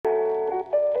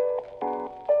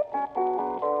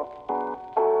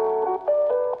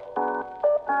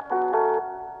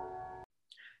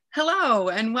Hello,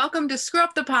 and welcome to Screw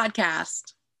Up the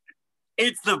Podcast.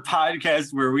 It's the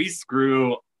podcast where we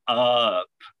screw up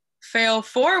Fail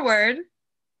forward.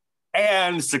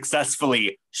 and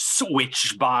successfully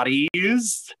switch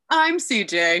bodies. I'm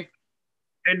CJ.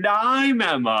 And I'm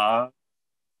Emma.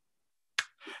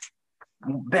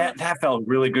 That felt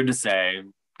really good to say,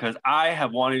 because I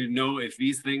have wanted to know if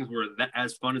these things were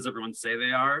as fun as everyone say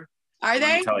they are. Are Let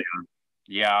they? me tell you.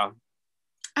 Yeah.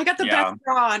 I got the best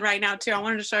bra on right now, too. I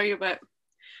wanted to show you, but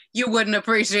you wouldn't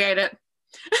appreciate it.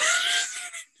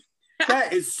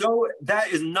 That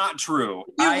is not true.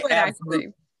 You would actually.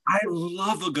 I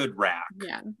love a good rack.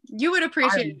 Yeah. You would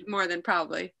appreciate it more than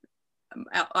probably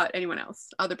anyone else,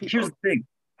 other people. Here's the thing.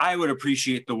 I would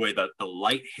appreciate the way that the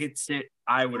light hits it.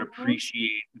 I would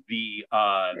appreciate the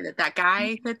that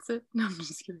guy hits it. No, I'm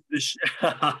just kidding.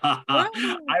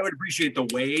 I would appreciate the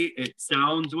way it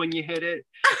sounds when you hit it.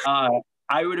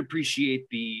 I would appreciate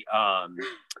the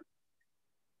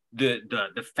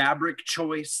fabric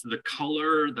choice, the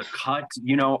color, the cut,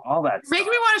 all that stuff.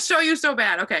 Making me want to show you so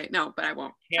bad. Okay, no, but I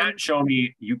won't. You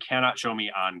cannot show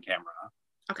me on camera.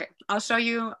 Okay, I'll show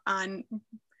you on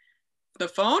the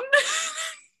phone.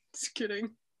 Just kidding.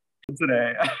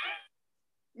 Today.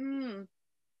 We're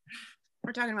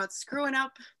talking about screwing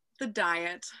up the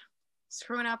diet,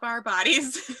 screwing up our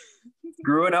bodies.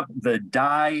 Screwing up the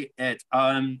diet.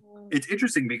 It's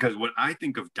interesting because when I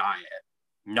think of diet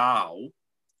now,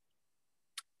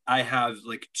 I have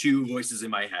like two voices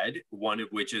in my head, one of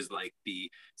which is like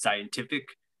the scientific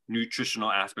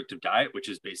nutritional aspect of diet, which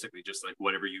is basically just like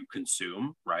whatever you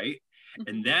consume, right? Mm-hmm.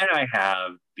 And then I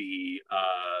have the,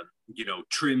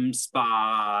 trim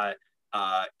spa,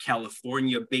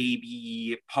 California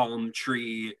baby, palm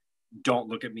tree, don't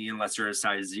look at me unless you're a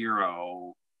size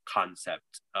 0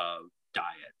 concept of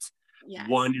diet. Yes.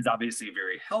 One is obviously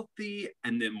very healthy,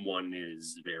 and then one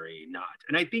is very not.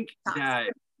 And I think that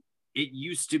it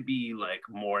used to be like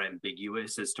more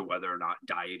ambiguous as to whether or not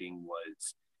dieting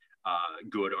was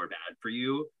good or bad for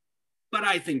you. But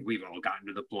I think we've all gotten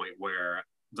to the point where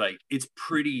like it's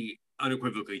pretty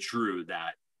unequivocally true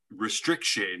that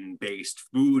restriction-based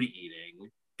food eating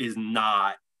is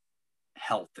not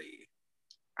healthy.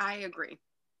 I agree.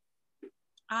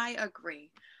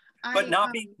 But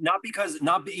not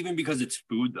even because it's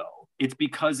food though. It's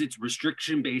because it's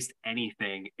restriction-based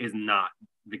anything is not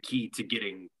the key to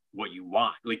getting what you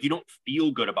want. Like you don't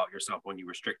feel good about yourself when you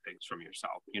restrict things from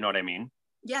yourself. You know what I mean?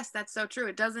 Yes, that's so true.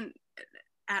 It doesn't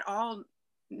at all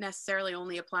necessarily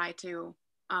only apply to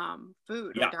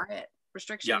food or diet.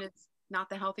 Restriction is not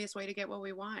the healthiest way to get what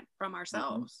we want from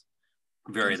ourselves.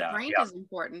 Constraint is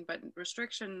important, but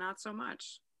restriction not so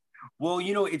much. Well,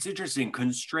 it's interesting.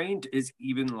 Constraint is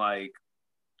even like,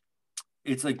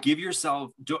 it's like if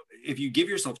you give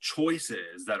yourself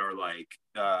choices that are like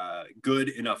good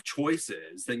enough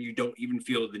choices, then you don't even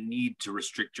feel the need to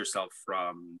restrict yourself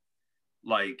from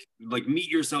like meet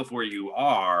yourself where you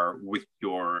are with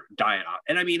your diet.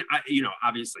 And I mean,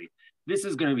 obviously this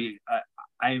is going to be,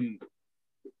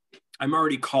 I'm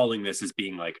already calling this as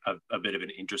being like a bit of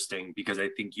an interesting, because I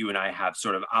think you and I have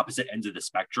sort of opposite ends of the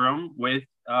spectrum with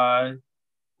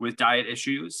diet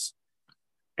issues.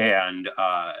 And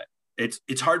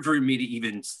it's hard for me to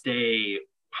even say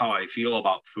how I feel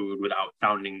about food without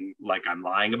sounding like I'm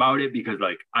lying about it, because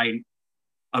like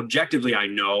objectively I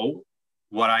know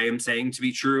what I am saying to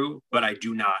be true, but I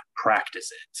do not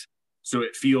practice it. So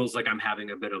it feels like I'm having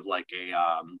a bit of like a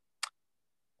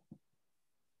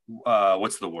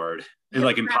what's the word? It's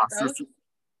like imposter.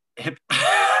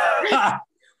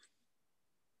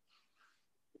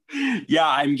 Yeah,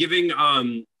 I'm giving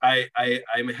I'm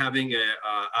having a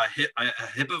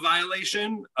HIPAA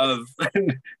violation of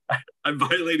I'm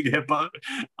violating HIPAA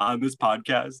on this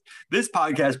podcast. This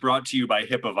podcast brought to you by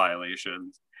HIPAA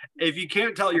violations. If you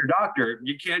can't tell your doctor,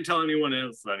 you can't tell anyone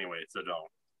else anyway, so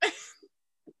don't.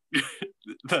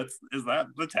 Is that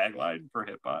the tagline for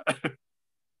HIPAA?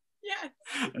 Yeah.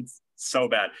 That's so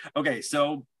bad. Okay,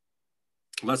 so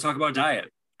let's talk about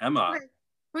diet. Emma. Okay.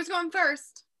 Who's going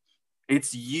first?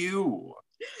 It's you.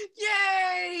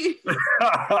 Yay!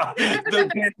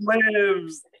 The bit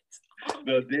lives.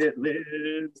 The bit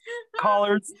lives.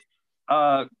 Callers.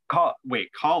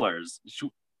 Callers.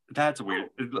 That's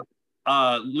weird.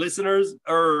 Listeners.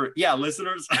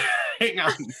 Listeners. Hang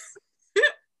on.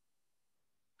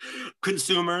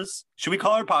 Consumers. Should we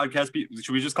call our podcast?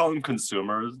 Should we just call them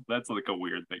consumers? That's like a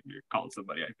weird thing to call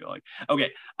somebody, I feel like.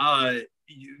 Okay. I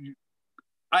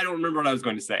don't remember what I was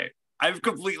going to say. I've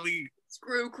completely...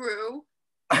 Screw crew.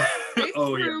 Hey,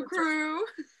 crew.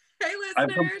 Hey,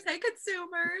 listeners. Hey,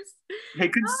 consumers. Hey,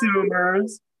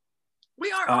 consumers.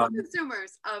 We are all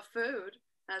consumers of food.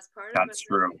 As part of That's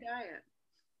true. Diet.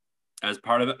 As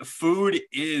part of it, food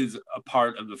is a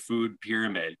part of the food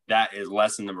pyramid. That is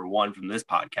lesson number 1 from this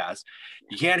podcast.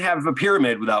 You can't have a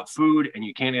pyramid without food, and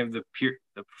you can't have the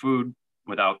food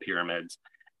without pyramids.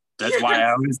 That's why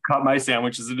I always cut my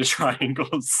sandwiches into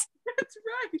triangles. That's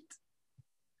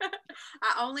right.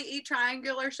 I only eat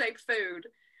triangular shaped food.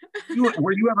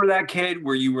 Were you ever that kid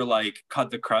where you were like,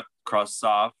 cut the crusts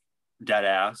off, dead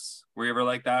ass? Were you ever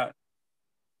like that?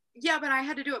 Yeah, but I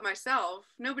had to do it myself.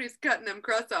 Nobody's cutting them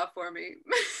crusts off for me.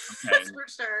 Okay. That's for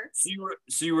sure.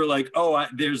 So you were like, oh,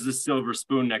 there's this silver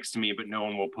spoon next to me, but no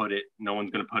one's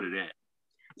going to put it in.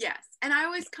 Yes. And I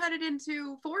always cut it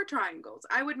into 4 triangles.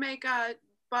 I would make a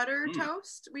butter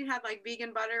toast. We had like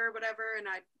vegan butter or whatever. And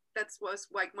that was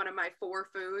like one of my 4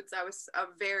 foods. I was a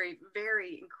very,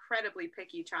 very incredibly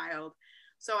picky child.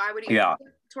 So I would eat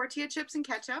tortilla chips and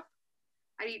ketchup.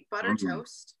 I'd eat butter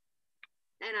toast.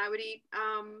 And I would eat,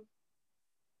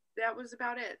 that was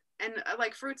about it. And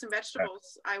like fruits and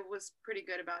vegetables, I was pretty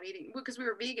good about eating because we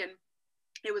were vegan.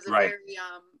 It was a very,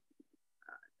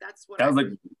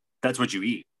 that's what you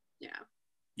eat. Yeah.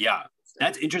 Yeah.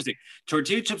 That's interesting.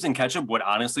 Tortilla chips and ketchup would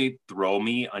honestly throw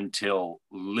me until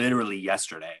literally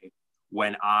yesterday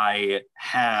when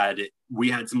we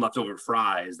had some leftover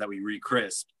fries that we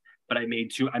re-crisped, but I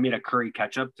made a curry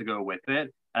ketchup to go with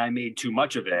it. And I made too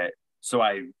much of it. So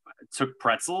I took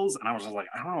pretzels and I was just like,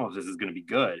 I don't know if this is going to be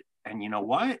good. And you know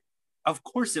what? Of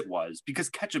course it was, because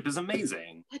ketchup is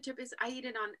amazing. I eat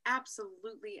it on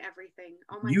absolutely everything.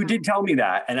 Oh my God. You did tell me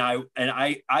that. And I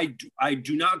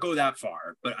do not go that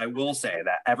far, but I will say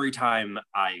that every time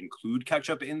I include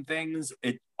ketchup in things,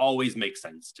 it always makes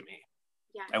sense to me.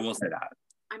 Yeah. I will say that.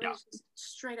 I mean, just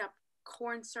straight up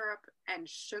corn syrup and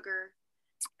sugar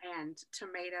and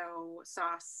tomato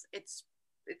sauce. It's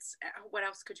what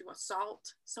else could you want?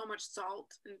 Salt, so much salt.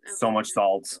 So much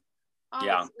salt. Oh,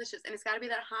 yeah. It's delicious. And it's got to be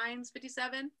that Heinz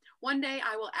 57. One day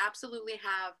I will absolutely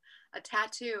have a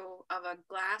tattoo of a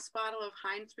glass bottle of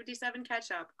Heinz 57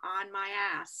 ketchup on my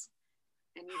ass.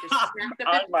 And you just smack the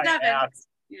 57.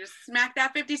 You just smack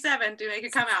that 57 to make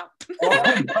it come out. Oh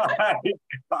my God.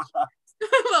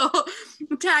 Well,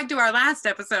 tag to our last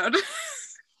episode.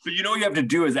 But you know what you have to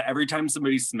do is that every time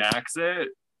somebody smacks it,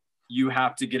 you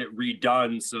have to get it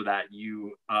redone so that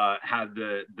you have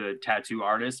the tattoo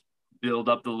artist build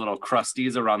up the little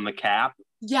crusties around the cap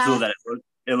so that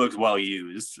it looks well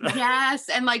used. Yes,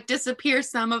 and like disappear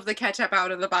some of the ketchup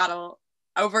out of the bottle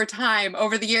over time,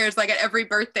 over the years. Like at every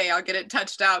birthday, I'll get it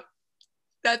touched up.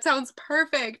 That sounds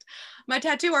perfect. My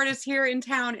tattoo artist here in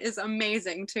town is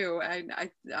amazing too.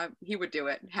 He would do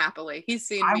it happily. He's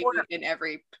seen me in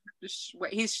every way.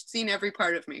 He's seen every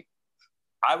part of me.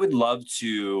 I would love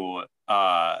to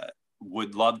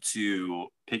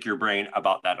pick your brain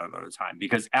about that another time,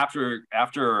 because after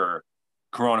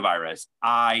coronavirus,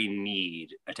 I need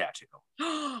a tattoo.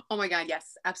 Oh my God,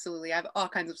 yes, absolutely. I have all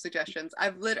kinds of suggestions.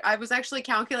 I was actually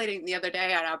calculating the other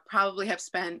day, and I probably have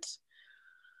spent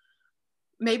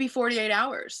maybe 48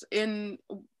 hours in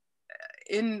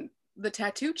the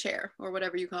tattoo chair or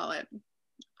whatever you call it.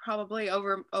 Probably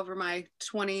over my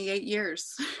 28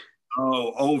 years.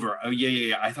 Oh,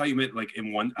 yeah. I thought you meant like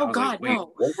in one. Oh, I was God, like, wait,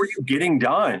 no. What were you getting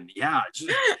done? Yeah, just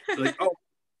like,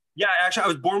 yeah. Actually, I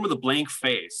was born with a blank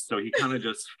face, so he kind of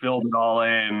just filled it all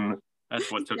in. That's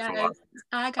what took so long.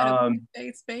 I got a blank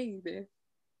face, baby.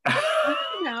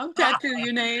 Tattoo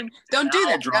your name. Don't do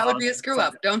that. That would be a screw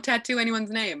up. Don't tattoo anyone's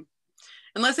name,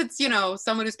 unless it's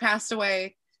someone who's passed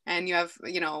away, and you have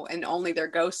and only their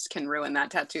ghost can ruin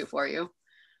that tattoo for you.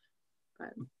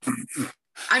 But.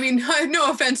 I mean, no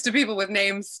offense to people with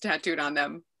names tattooed on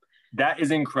them. That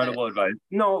is incredible advice.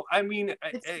 No, I mean,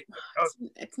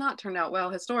 it's not turned out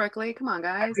well historically. Come on,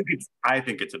 guys. I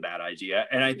think it's a bad idea.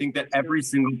 And I think that every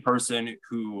single person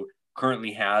who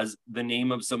currently has the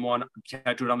name of someone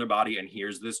tattooed on their body and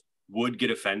hears this would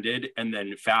get offended. And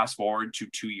then fast forward to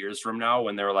 2 years from now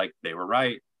when they're like, they were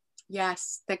right.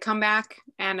 Yes, they come back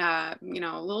and a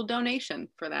little donation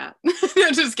for that.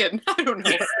 Just kidding. I don't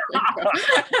know.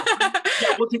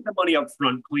 Yeah, we'll take the money up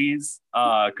front, please.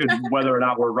 Because whether or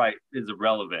not we're right is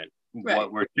irrelevant. Right.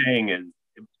 What we're saying is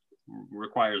it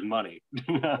requires money.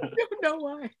 I don't know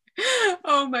why.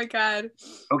 Oh my God.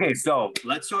 Okay, so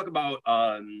let's talk about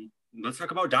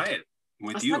diet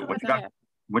with you.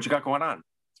 What you got going on?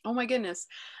 Oh my goodness.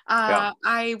 Yeah.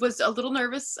 I was a little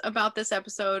nervous about this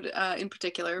episode in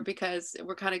particular because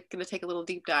we're kind of going to take a little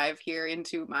deep dive here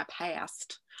into my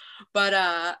past. But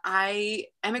I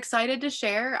am excited to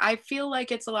share. I feel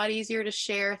like it's a lot easier to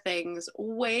share things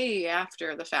way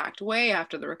after the fact, way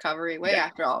after the recovery, way Yeah.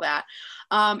 after all that.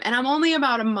 And I'm only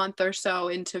about a month or so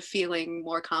into feeling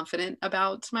more confident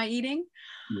about my eating.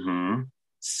 Mm-hmm.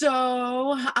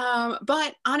 So,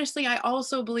 but honestly, I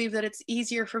also believe that it's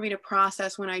easier for me to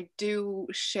process when I do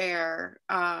share,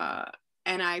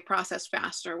 and I process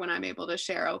faster when I'm able to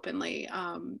share openly.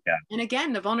 Yeah. And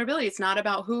again, the vulnerability, it's not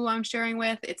about who I'm sharing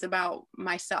with, it's about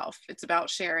myself. It's about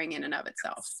sharing in and of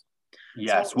itself. So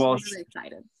Yes. I'm Well, really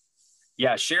excited.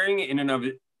 yeah, sharing in and of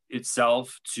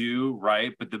itself too,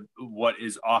 right? But what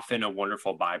is often a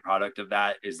wonderful byproduct of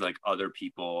that is like other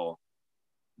people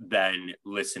then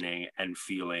listening and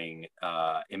feeling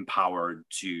empowered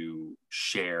to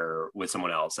share with someone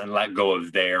else and let go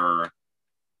of their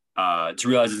to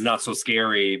realize it's not so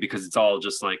scary because it's all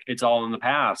just like it's all in the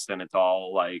past and it's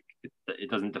all like it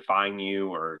doesn't define you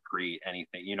or create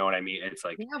anything, you know what I mean? It's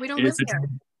like Yeah, we don't it live is such, there.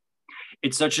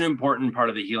 it's such an important part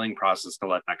of the healing process to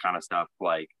let that kind of stuff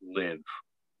like live,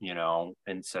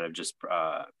 instead of just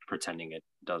pretending it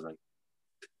doesn't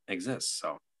exist.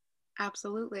 So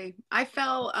Absolutely. I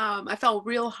fell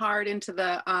real hard into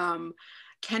the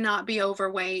cannot be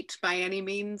overweight by any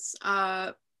means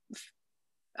uh,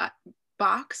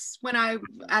 box when I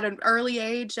at an early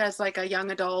age as like a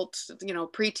young adult,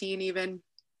 preteen even,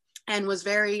 and was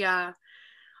very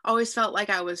always felt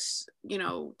like I was,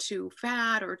 too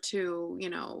fat or too,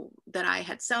 that I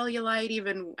had cellulite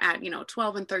even at,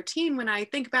 12 and 13. When I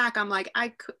think back, I'm like, I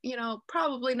could,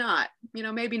 probably not,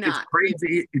 maybe it's not.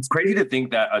 crazy. It's crazy to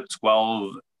think that a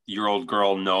 12-year-old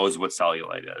girl knows what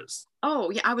cellulite is.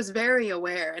 Oh, yeah, I was very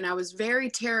aware and I was very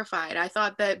terrified. I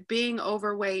thought that being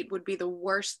overweight would be the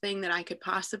worst thing that I could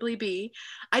possibly be.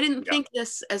 I didn't Yeah. think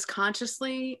this as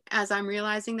consciously as I'm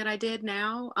realizing that I did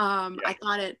now. Yeah. I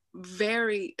thought it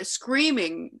very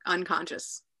screaming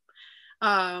unconscious.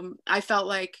 I felt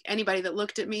like anybody that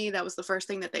looked at me, that was the first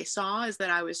thing that they saw is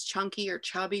that I was chunky or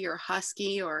chubby or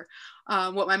husky or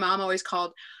what my mom always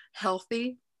called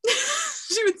healthy.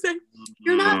 She would say,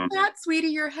 "You're not Mm. fat, sweetie,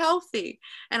 you're healthy."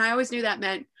 And I always knew that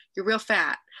meant you're real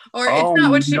fat. Or it's Oh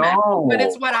not what she meant, but no.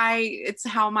 it's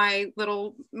how my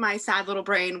sad little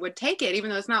brain would take it, even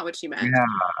though it's not what she meant. Yeah.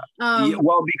 Yeah, Um,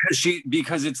 well,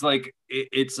 because it's like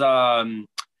it's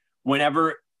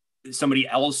whenever somebody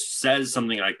else says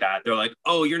something like that, they're like,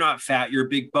 "Oh, you're not fat, you're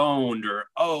big boned," or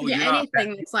 "Oh, yeah, you're not fat."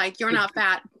 anything that's like, you're not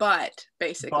fat, but But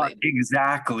basically,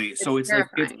 exactly. it's So it's like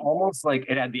it's terrifying. almost like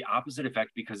it had the opposite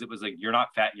effect because it was like you're not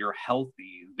fat, you're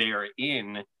healthy. They're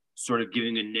in sort of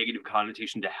giving a negative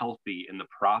connotation to healthy in the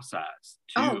process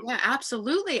Oh, too. yeah,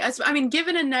 absolutely. I mean,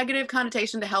 given a negative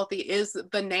connotation to healthy is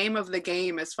the name of the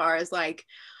game as far as like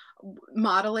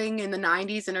modeling in the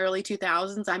 90s and early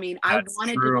 2000s. I mean, I That's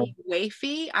wanted to true. be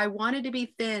wafy. I wanted to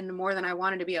be thin more than I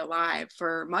wanted to be alive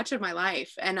for much of my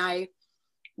life. And I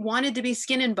wanted to be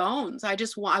skin and bones. I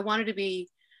wanted to be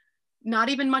not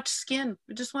even much skin.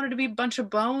 I just wanted to be a bunch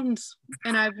of bones.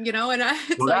 And it's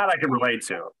Well, like, that I can relate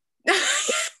to.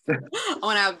 I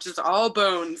want to have just all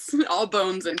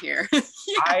bones in here.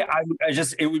 I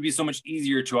just it would be so much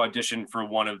easier to audition for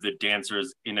one of the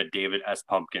dancers in a David S.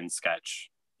 Pumpkin sketch,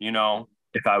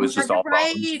 if I was Yeah, just you're all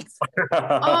right. bones.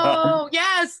 Oh,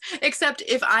 yes. Except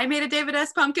if I made a David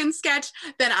S. Pumpkin sketch,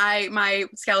 then my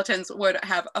skeletons would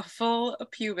have a full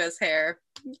pubis hair.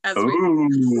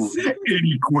 Ooh,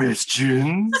 any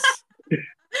questions?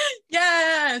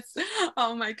 Yes.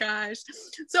 Oh my gosh.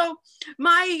 So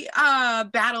my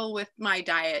battle with my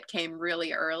diet came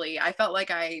really early. I felt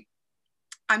like I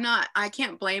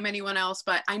can't blame anyone else,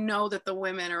 but I know that the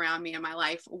women around me in my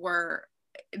life were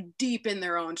deep in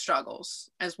their own struggles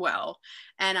as well.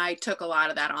 And I took a lot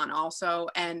of that on also,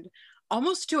 and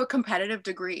almost to a competitive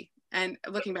degree. And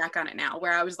looking back on it now,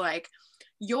 where I was like,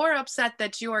 you're upset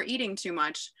that you're eating too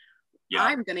much. Yeah.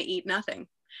 I'm going to eat nothing.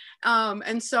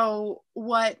 And so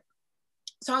I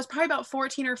was probably about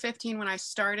 14 or 15 when I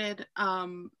started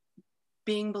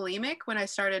being bulimic, when I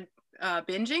started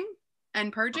binging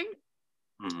and purging.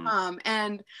 Mm-hmm.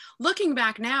 And looking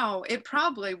back now, it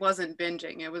probably wasn't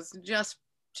binging. It was just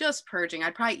purging.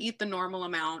 I'd probably eat the normal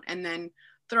amount and then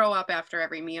throw up after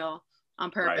every meal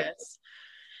on Right. purpose.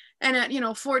 And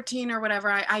at 14 or whatever,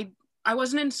 I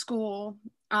wasn't in school.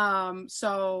 And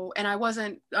I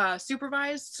wasn't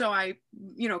supervised, so I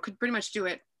could pretty much do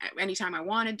it anytime I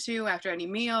wanted to after any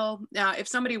meal. If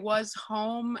somebody was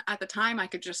home at the time, I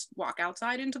could just walk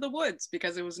outside into the woods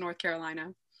because it was North Carolina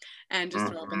and just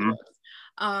throw up in the Mm-hmm.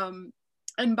 woods.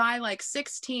 And by like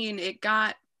 16, it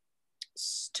got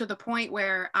to the point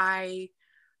where I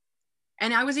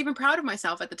was even proud of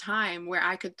myself at the time, where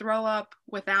I could throw up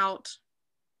without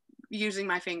using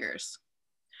my fingers.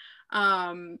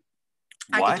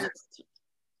 What?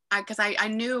 Because I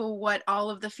knew what all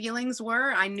of the feelings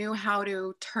were. I knew how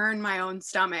to turn my own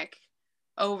stomach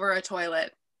over a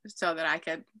toilet so that I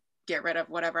could get rid of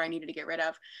whatever I needed to get rid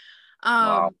of.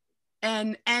 Wow.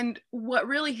 And what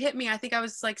really hit me, I think I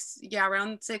was like,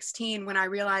 around 16, when I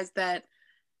realized that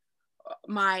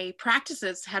my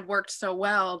practices had worked so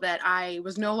well that I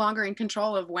was no longer in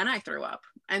control of when I threw up.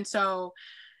 And so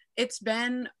it's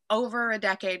been over a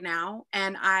decade now,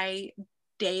 and I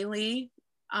daily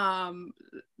have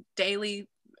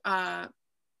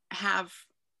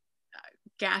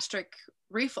gastric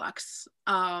reflux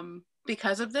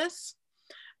because of this.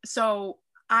 So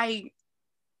I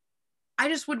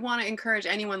just would want to encourage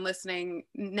anyone listening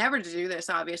never to do this,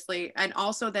 obviously. And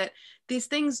also that these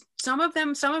things, some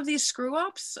of these screw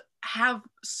ups have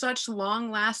such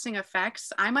long lasting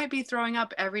effects. I might be throwing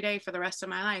up every day for the rest of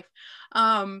my life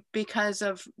because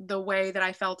of the way that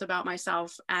I felt about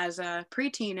myself as a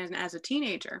preteen and as a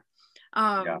teenager.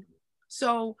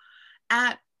 So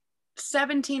at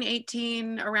 17,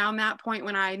 18, around that point,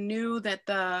 when I knew that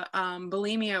the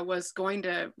bulimia was going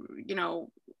to,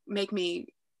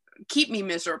 keep me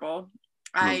miserable,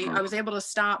 I was able to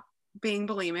stop being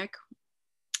bulimic,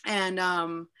 and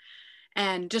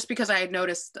just because I had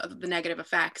noticed the negative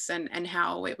effects and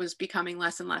how it was becoming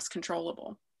less and less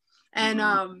controllable.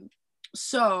 And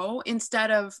so instead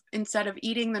of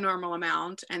eating the normal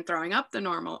amount and throwing up the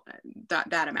normal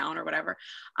that amount or whatever,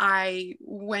 I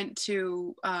went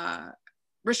to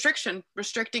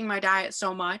restricting my diet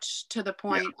so much to the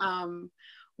point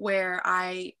where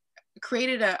I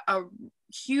created a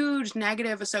huge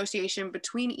negative association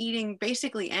between eating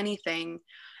basically anything.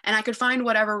 And I could find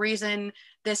whatever reason: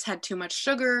 this had too much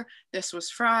sugar, this was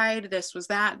fried, this was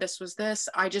that, this was this.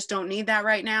 I just don't need that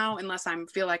right now. Unless I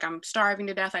feel like I'm starving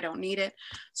to death, I don't need it.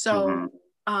 So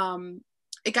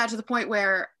it got to the point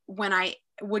where when I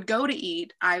would go to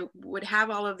eat, I would have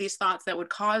all of these thoughts that would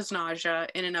cause nausea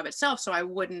in and of itself. So I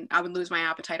would lose my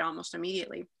appetite almost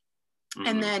immediately.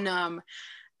 And then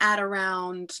at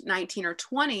around 19 or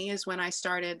 20 is when I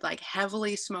started like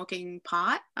heavily smoking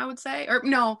pot, I would say. Or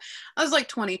no, I was like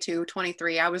 22,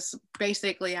 23. I was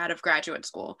basically out of graduate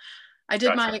school. I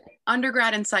did my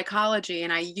undergrad in psychology,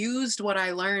 and I used what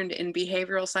I learned in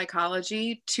behavioral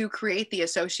psychology to create the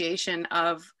association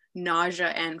of nausea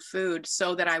and food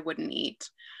so that I wouldn't eat.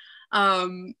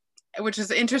 Which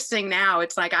is interesting now.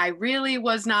 It's like I really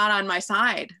was not on my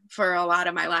side for a lot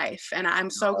of my life, and I'm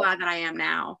so glad that I am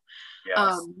now.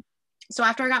 Yes. So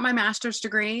after I got my master's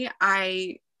degree,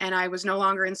 I was no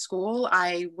longer in school,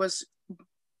 I was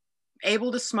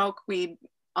able to smoke weed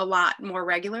a lot more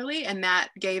regularly, and that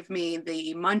gave me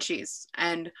the munchies.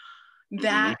 And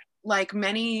that, like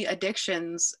many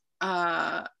addictions,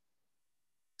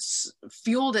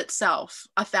 fueled itself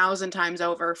 1,000 times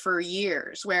over for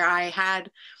years, where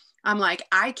I'm like,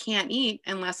 I can't eat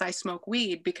unless I smoke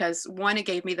weed, because 1, it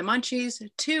gave me the munchies.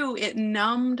 2, it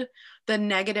numbed the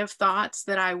negative thoughts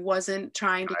that I wasn't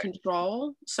trying to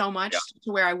control so much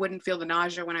to where I wouldn't feel the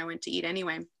nausea when I went to eat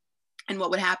anyway. And what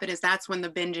would happen is that's when the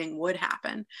binging would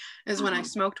happen, is when I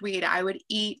smoked weed, I would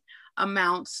eat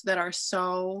amounts that are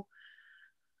so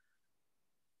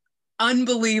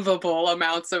unbelievable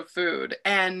amounts of food.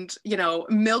 And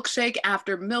milkshake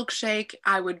after milkshake.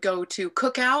 I would go to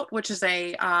Cookout, which is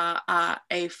a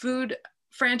food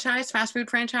franchise, fast food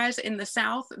franchise in the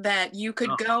South, that you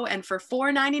could go, and for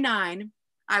 $4.99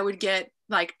 I would get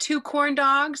like 2 corn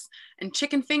dogs and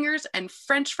chicken fingers and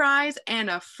French fries and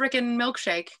a freaking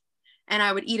milkshake, and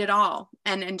I would eat it all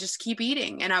and just keep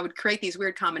eating. And I would create these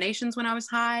weird combinations when I was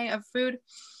high of food.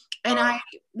 And I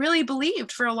really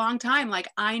believed for a long time, like,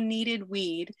 I needed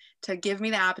weed to give me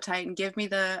the appetite and give me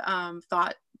the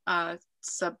thought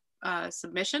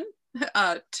submission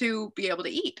to be able to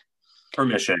eat.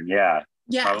 Permission, yeah.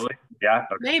 Yeah. Probably. Yeah.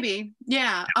 Okay. Maybe.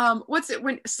 Yeah. What's it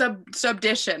when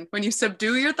subdition? When you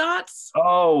subdue your thoughts?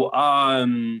 Oh,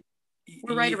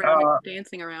 we're right around it,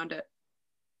 dancing around it.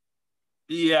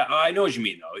 Yeah, I know what you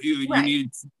mean though. You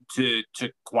need to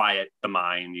quiet the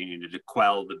mind. You needed to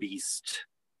quell the beast.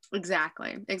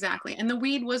 Exactly. And the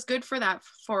weed was good for that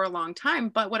for a long time.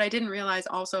 But what I didn't realize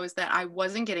also is that I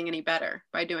wasn't getting any better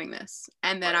by doing this,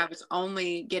 and that I was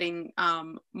only getting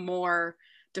more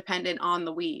dependent on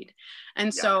the weed.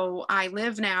 And so I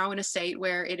live now in a state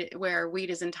where weed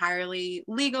is entirely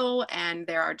legal, and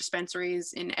there are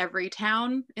dispensaries in every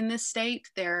town in this state.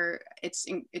 It's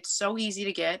so easy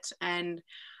to get, and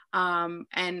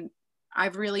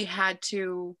I've really had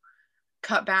to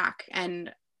cut back.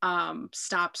 And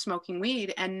stop smoking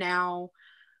weed, and now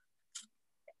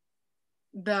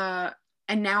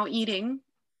eating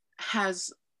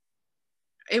has,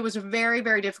 it was very,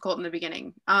 very difficult in the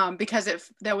beginning,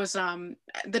 because there was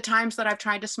the times that I've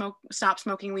tried to stop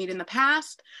smoking weed in the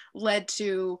past led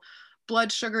to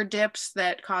blood sugar dips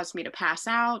that caused me to pass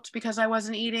out because I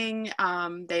wasn't eating.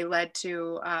 They led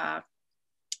to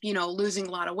losing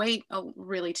a lot of weight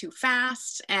really too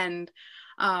fast, and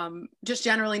just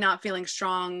generally not feeling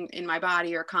strong in my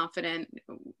body or confident,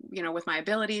 with my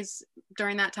abilities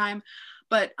during that time.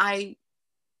 But I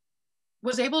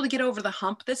was able to get over the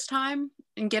hump this time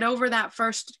and get over that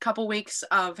first couple weeks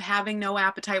of having no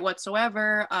appetite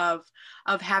whatsoever, of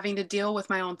having to deal with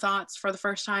my own thoughts for the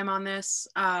first time on this,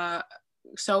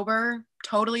 sober,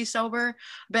 totally sober.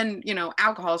 Been,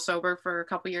 alcohol sober for a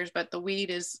couple years, but the weed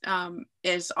is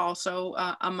also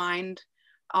a mind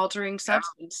altering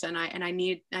substance, and I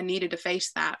needed to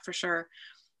face that for sure.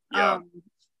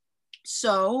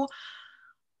 So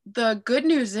the good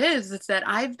news is that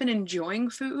I've been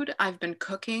enjoying food. I've been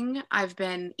cooking. I've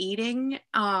been eating,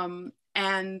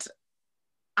 and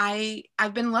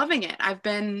I've been loving it. I've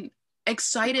been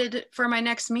excited for my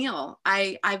next meal.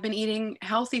 I've been eating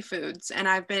healthy foods, and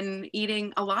I've been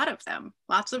eating a lot of them.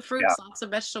 Lots of fruits, lots of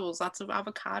vegetables, lots of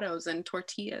avocados and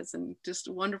tortillas and just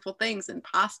wonderful things, and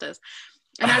pastas.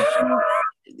 And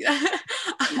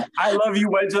I love you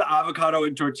went to the avocado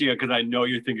and tortilla, because I know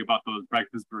you're thinking about those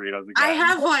breakfast burritos again. I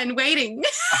have one waiting in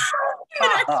the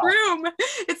next room.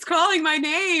 It's calling my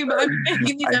name. I'm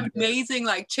making these amazing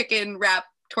chicken wrap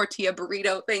tortilla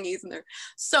burrito thingies, and they're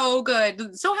so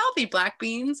good, so healthy, black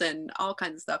beans and all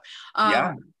kinds of stuff.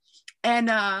 And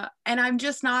I'm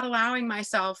just not allowing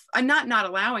myself. I'm not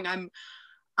allowing.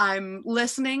 I'm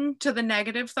listening to the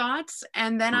negative thoughts,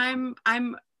 and then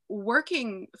I'm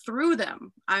working through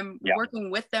them. I'm working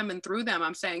with them and through them.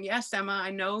 I'm saying, yes, Emma, I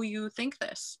know you think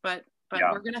this, but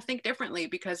we're going to think differently,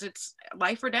 because it's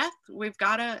life or death. We've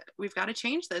got to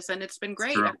change this. And it's been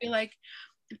great. I feel like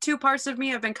two parts of me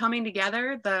have been coming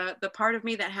together. The part of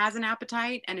me that has an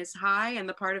appetite and is high, and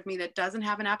the part of me that doesn't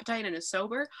have an appetite and is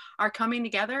sober, are coming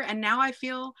together. And now I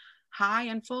feel high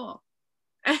and full.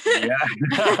 Even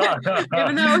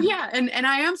though, and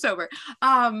I am sober.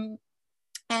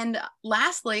 And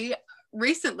lastly,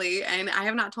 recently, and I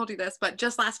have not told you this, but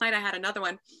just last night I had another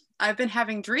one. I've been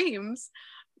having dreams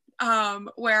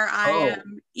where I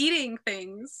am eating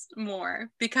things more,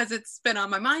 because it's been on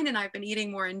my mind, and I've been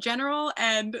eating more in general.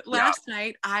 And last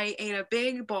night I ate a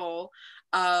big bowl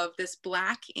of this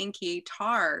black inky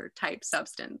tar type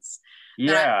substance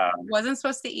that I wasn't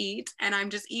supposed to eat, and I'm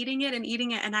just eating it,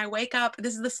 and I wake up.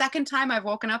 This is the second time I've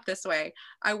woken up this way.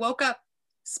 I woke up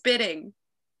spitting.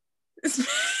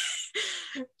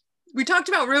 We talked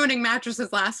about ruining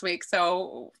mattresses last week,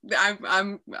 so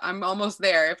I'm almost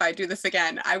there. If I do this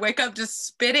again, I wake up just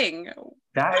spitting.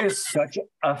 That is such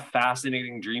a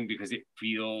fascinating dream, because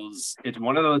it's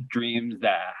one of those dreams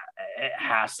that it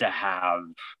has to have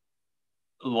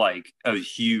a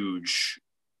huge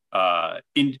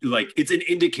it's an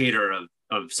indicator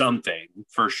of something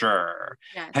for sure.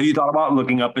 Yes. Have you thought about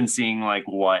looking up and seeing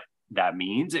what that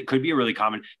means? It could be a really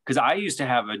common, because I used to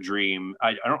have a dream.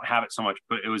 I don't have it so much,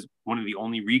 but it was one of the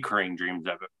only recurring dreams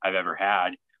I've ever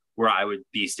had, where I would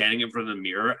be standing in front of the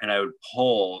mirror and I would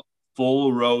pull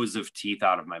full rows of teeth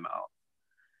out of my mouth.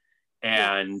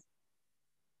 And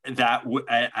that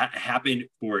happened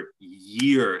for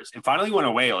years. It finally went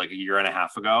away a year and a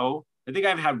half ago. I think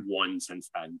I've had one since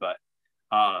then, but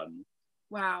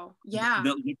wow. Yeah.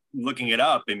 Looking it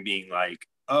up and being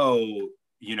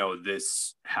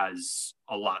this has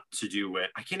a lot to do with,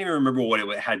 I can't even remember what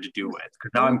it had to do with,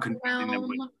 because now I'm confusing them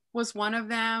with. Was one of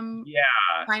them. Yeah.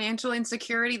 Financial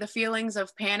insecurity, the feelings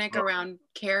of panic around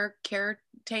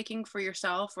caretaking for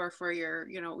yourself or for your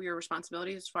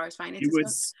responsibilities as far as finances. It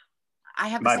was, I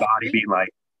have my body being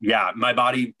my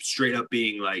body straight up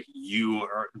being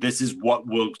this is what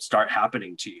will start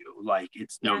happening to you.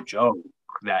 It's no joke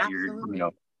that Absolutely.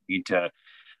 You're, need to,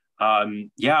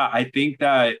 I think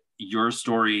that your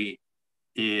story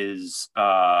is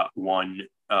one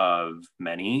of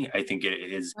many. I think it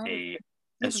is a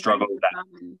struggle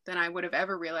than I would have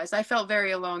ever realized. I felt very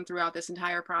alone throughout this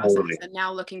entire process. Totally. And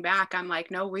now looking back, I'm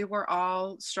no, we were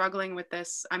all struggling with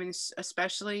this. I mean,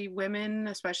 especially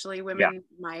women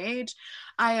my age.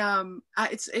 I'm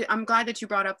glad that you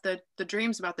brought up the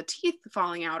dreams about the teeth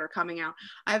falling out or coming out.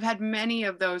 I've had many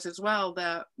of those as well.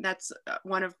 That's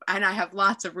one of, and I have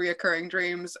lots of reoccurring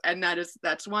dreams, and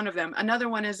that's one of them. Another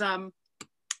one is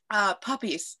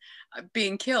puppies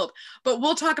being killed, but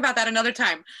we'll talk about that another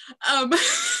time.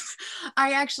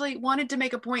 I actually wanted to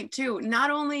make a point too.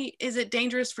 Not only is it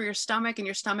dangerous for your stomach and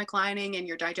your stomach lining and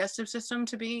your digestive system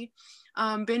to be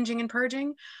binging and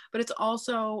purging, but it's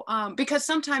also because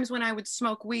sometimes when I would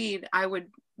smoke weed, I would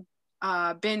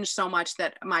binge so much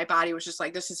that my body was just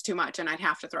like, this is too much, and I'd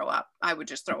have to throw up. I would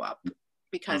just throw up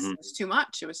because it was too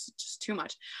much. It was just too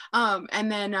much.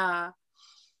 And then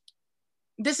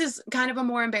this is kind of a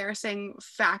more embarrassing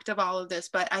fact of all of this,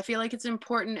 but I feel like it's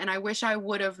important, and I wish I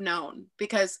would have known,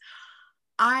 because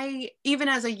even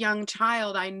as a young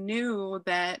child, I knew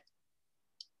that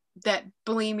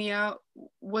bulimia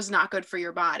was not good for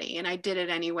your body, and I did it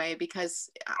anyway because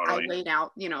I laid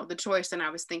out, the choice, and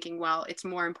I was thinking, well, it's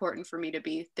more important for me to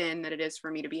be thin than it is for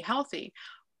me to be healthy.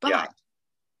 But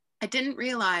I didn't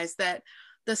realize that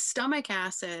the stomach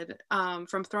acid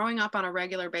from throwing up on a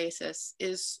regular basis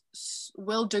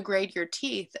will degrade your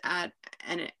teeth at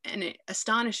an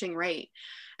astonishing rate.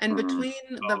 And between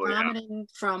the vomiting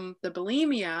from the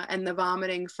bulimia and the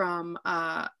vomiting from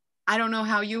I don't know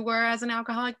how you were as an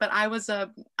alcoholic, but I was an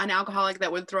alcoholic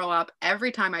that would throw up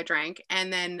every time I drank,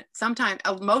 and then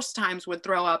most times would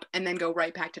throw up and then go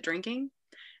right back to drinking,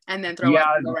 and then throw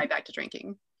up and go right back to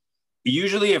drinking.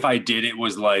 Usually if I did, it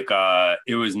was like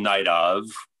it was night of.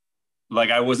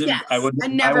 Like I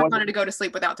never wanted to go to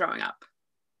sleep without throwing up.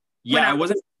 Yeah, I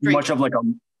wasn't much of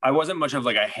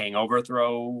like a hangover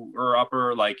thrower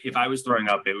upper. Like if I was throwing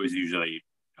up, it was usually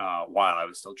while I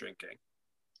was still drinking.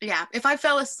 Yeah, if I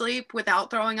fell asleep without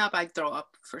throwing up, I'd throw up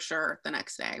for sure the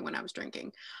next day when I was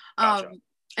drinking. Gotcha.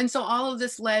 And so all of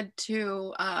this led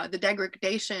to the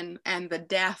degradation and the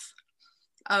death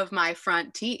of my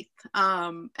front teeth.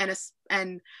 And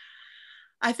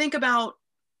I think about,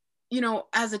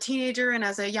 as a teenager and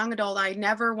as a young adult, I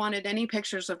never wanted any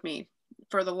pictures of me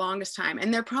for the longest time.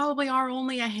 And there probably are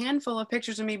only a handful of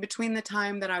pictures of me between the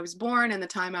time that I was born and the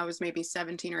time I was maybe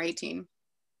 17 or 18.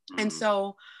 And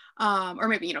so, or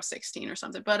maybe, 16 or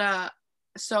something. But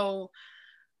so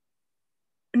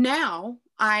now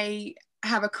I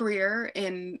have a career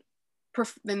in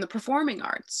the performing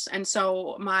arts. And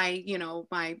so my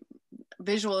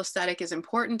visual aesthetic is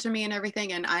important to me and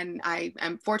everything. And I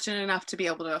am fortunate enough to be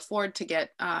able to afford to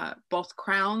get both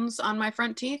crowns on my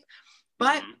front teeth.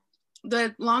 But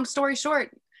the long story short,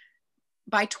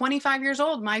 by 25 years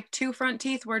old, my 2 front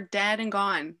teeth were dead and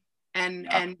gone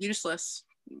and useless.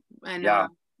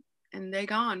 And they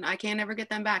gone. I can't ever get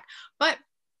them back. But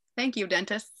thank you,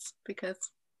 dentists, because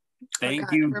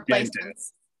thank you,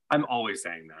 dentists. I'm always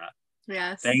saying that.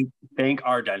 Yes. Thank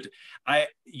our dentist.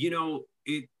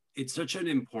 It's such an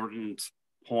important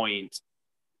point,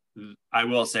 I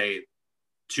will say,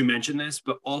 to mention this,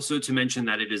 but also to mention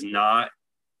that it is not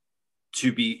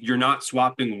you're not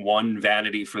swapping one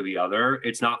vanity for the other.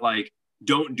 It's not like,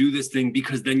 don't do this thing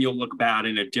because then you'll look bad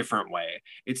in a different way.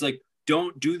 It's like,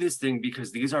 don't do this thing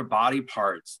because these are body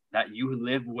parts that you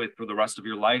live with for the rest of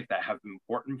your life that have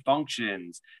important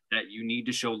functions that you need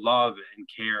to show love and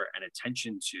care and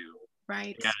attention to.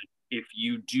 Right. And if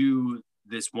you do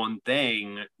this one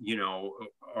thing,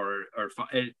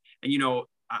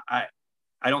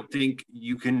 I don't think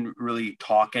you can really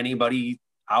talk anybody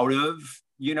out of,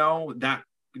 that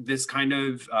this kind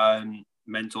of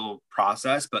mental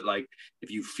process. But like,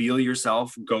 if you feel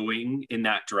yourself going in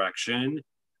that direction,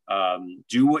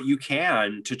 do what you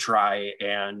can to try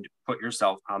and put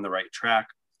yourself on the right track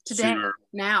today.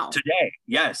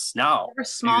 Yes, now. Every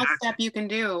small step you can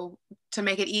do to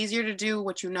make it easier to do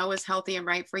what you know is healthy and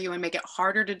right for you, and make it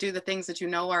harder to do the things that you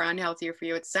know are unhealthier for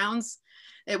you.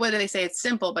 Whether they say it's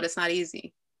simple, but it's not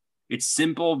easy. It's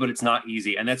simple, but it's not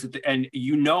easy. And that's and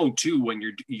too, when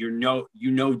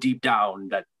you're deep down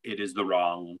that it is the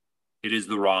wrong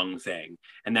thing.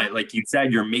 And that, like you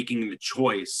said, you're making the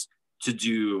choice to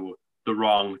do the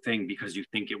wrong thing because you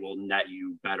think it will net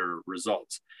you better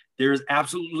results. There's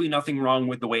absolutely nothing wrong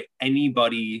with the way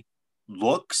anybody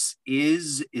looks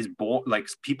is born. Like,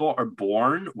 people are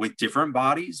born with different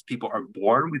bodies. People are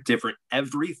born with different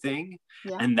everything.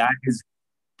 Yeah. And that is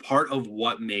part of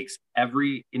what makes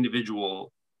every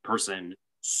individual person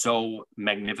so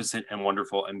magnificent and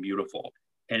wonderful and beautiful.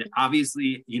 And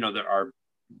obviously, there are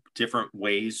different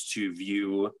ways to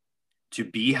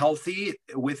be healthy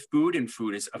with food, and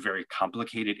food is a very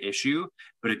complicated issue.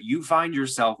 But if you find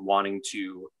yourself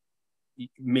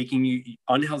making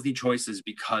unhealthy choices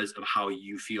because of how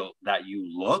you feel that you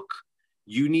look,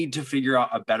 you need to figure out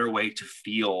a better way to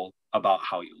feel about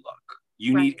how you look.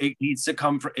 It needs to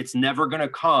come from, it's never going to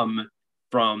come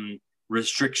from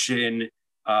restriction,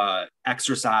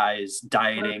 exercise,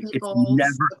 dieting. It's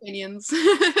never opinions.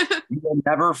 You will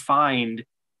never find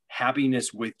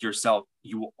happiness with yourself.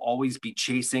 You will always be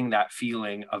chasing that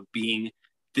feeling of being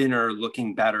thinner,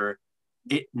 looking better,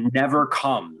 it never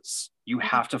comes. You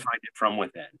have to find it from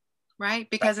within. Right.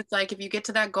 Because it's like, if you get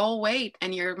to that goal weight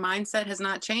and your mindset has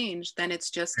not changed, then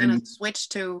it's just going to switch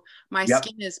to my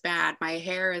skin is bad, my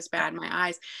hair is bad, my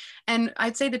eyes. And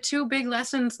I'd say the two big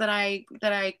lessons that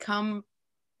I've come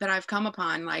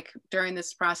upon, like during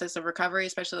this process of recovery,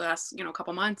 especially the last,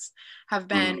 couple months, have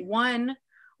been one,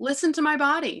 listen to my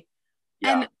body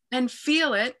and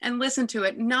feel it and listen to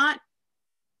it.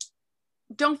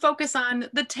 Don't focus on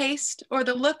the taste or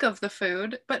the look of the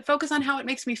food, but focus on how it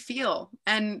makes me feel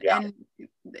and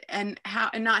how,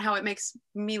 and not how it makes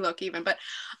me look even. But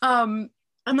and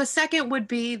the second would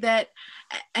be that,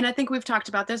 and I think we've talked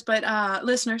about this, but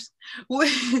listeners,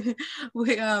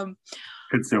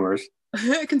 consumers,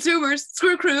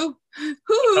 screw crew,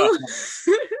 hoo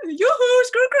yoo-hoo,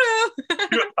 screw crew.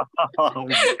 Oh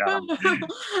my God.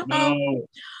 No.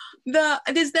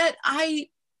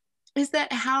 Is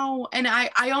that how, and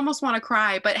I almost want to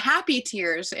cry, but happy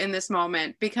tears in this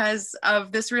moment, because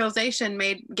of this realization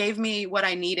gave me what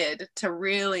I needed to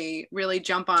really, really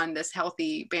jump on this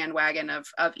healthy bandwagon of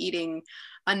eating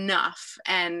enough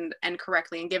and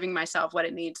correctly, and giving myself what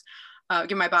it needs,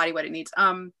 give my body what it needs.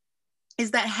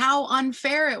 Is that how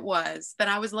unfair it was that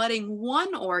I was letting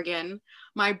one organ,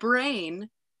 my brain,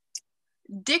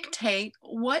 dictate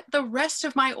what the rest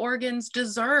of my organs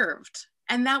deserved.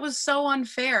 And that was so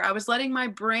unfair. I was letting my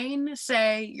brain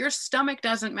say, your stomach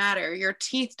doesn't matter, your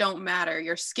teeth don't matter,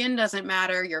 your skin doesn't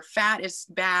matter, your fat is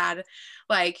bad.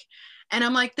 And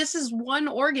I'm like, this is one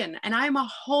organ, and I'm a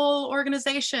whole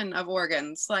organization of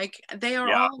organs. They are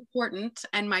all important,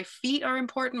 and my feet are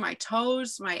important, my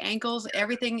toes, my ankles,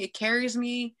 everything. It carries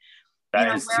me,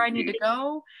 where I need to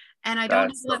go. And I don't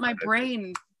need to let my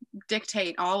brain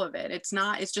dictate all of it. It's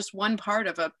just one part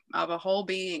of a whole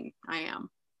being I am.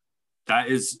 That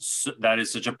is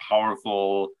such a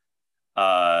powerful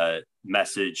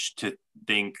message, to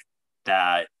think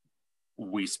that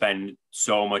we spend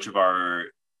so much of our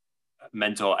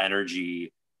mental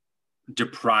energy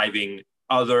depriving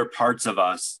other parts of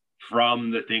us from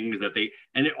the things that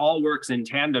and it all works in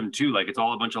tandem too. It's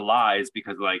all a bunch of lies,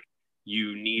 because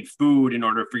you need food in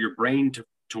order for your brain to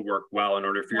work well, in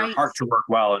order for your heart to work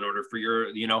well, in order for your,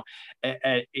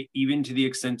 even to the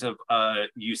extent of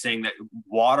you saying that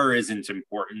water isn't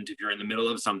important if you're in the middle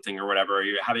of something or whatever,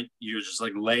 you're just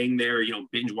laying there,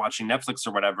 binge watching Netflix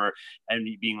or whatever, and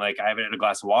being like, I haven't had a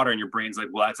glass of water, and your brain's like,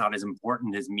 well, that's not as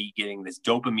important as me getting this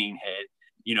dopamine hit,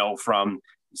 from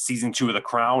season 2 of The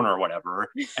Crown or whatever.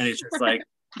 And it's just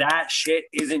that shit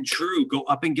isn't true. Go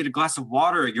up and get a glass of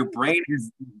water. Your brain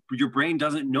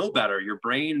doesn't know better. Your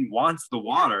brain wants the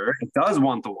water. It does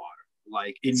want the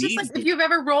water. It's just if you've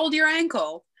ever rolled your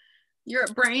ankle, your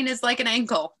brain is like an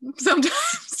ankle.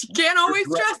 Sometimes you can't always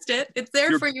trust it. It's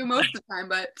there for you most of the time,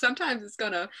 but sometimes it's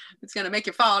gonna make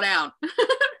you fall down.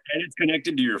 And it's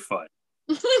connected to your foot.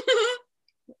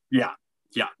 Yeah.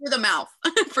 Through the mouth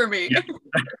for me. Yeah.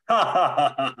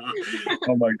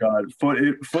 Oh my God.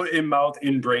 Foot in mouth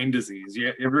in brain disease.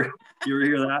 You ever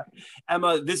hear that?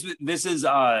 Emma, this is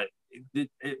I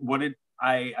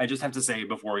just have to say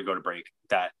before we go to break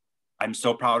that I'm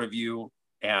so proud of you,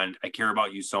 and I care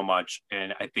about you so much.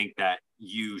 And I think that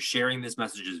you sharing this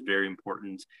message is very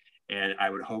important. And I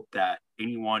would hope that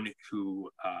anyone who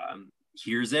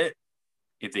hears it,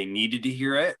 if they needed to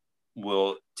hear it,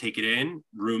 will take it in,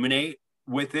 ruminate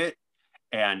with it,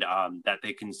 and that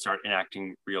they can start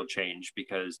enacting real change,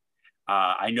 because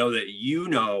I know that you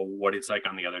know what it's like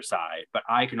on the other side, but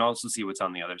I can also see what's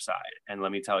on the other side. And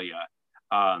let me tell you,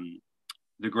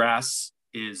 the grass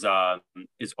is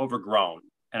overgrown,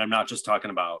 and I'm not just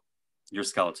talking about your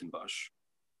skeleton bush.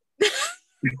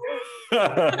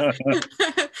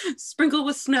 Sprinkle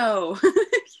with snow.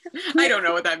 I don't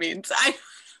know what that means.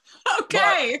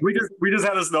 Okay. But we just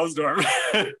had a snowstorm.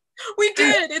 We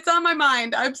did. It's on my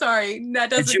mind. I'm sorry.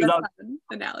 That's an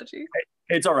analogy.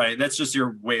 It's all right. That's just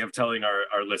your way of telling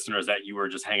our listeners that you were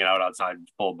just hanging out outside,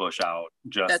 full bush out,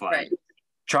 just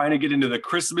trying to get into the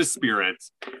Christmas spirit.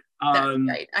 That's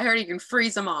right. I heard you can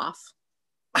freeze them off.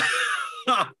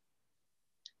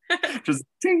 Just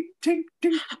ting, ting,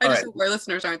 ting. I just hope our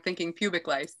listeners aren't thinking pubic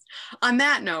lice. On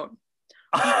that note,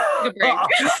 I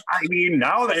mean,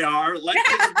 now they are. Let's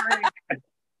take a break.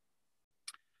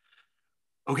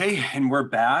 Okay, and we're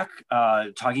back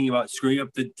talking about screwing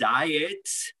up the diet.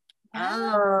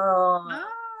 Well,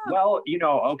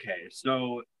 okay,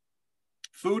 so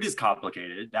food is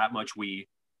complicated. That much we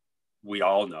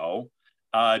all know.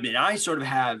 And I sort of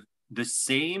have the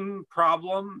same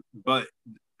problem, but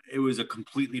it was a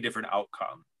completely different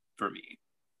outcome for me,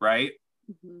 right?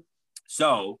 Mm-hmm.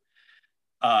 So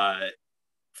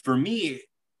for me,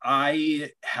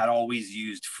 I had always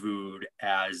used food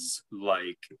as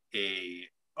like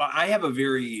I have a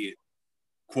very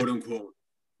quote unquote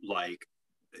like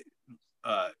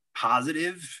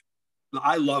positive.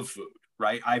 I love food,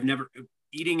 right? I've never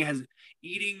eating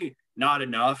not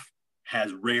enough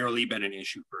has rarely been an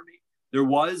issue for me. There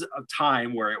was a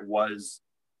time where it was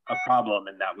a problem,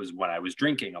 and that was when I was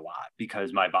drinking a lot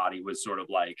because my body was sort of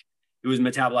like it was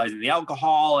metabolizing the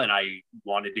alcohol, and I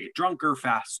wanted to get drunker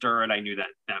faster, and I knew that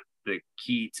the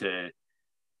key to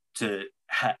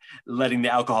letting the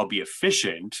alcohol be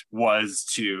efficient was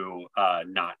to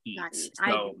not eat. So,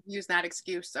 I use that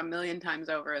excuse a million times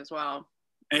over as well.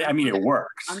 And I mean, it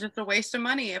works. I'm just a waste of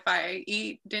money if I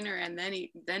eat dinner and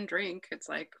then drink. It's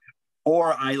like,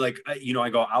 or I like, you know, I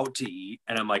go out to eat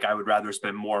and I'm like, I would rather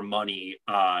spend more money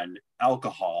on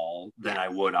alcohol than I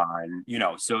would on, you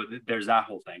know, so there's that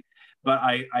whole thing. But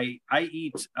I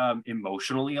eat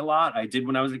emotionally a lot. I did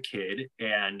when I was a kid,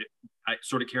 and I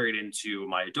sort of carried into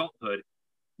my adulthood.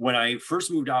 When I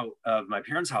first moved out of my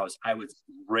parents' house, I was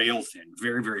rail thin,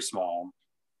 very, very small.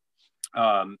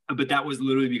 But that was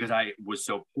literally because I was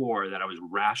so poor that I was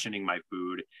rationing my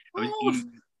food. I was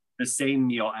eating the same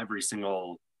meal every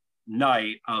single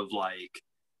night of like,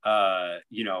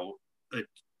 you know, a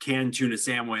canned tuna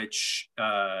sandwich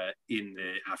in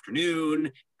the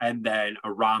afternoon, and then a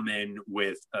ramen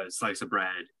with a slice of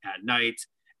bread at night.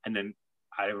 And then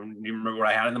I don't even remember what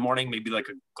I had in the morning, maybe like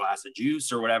a glass of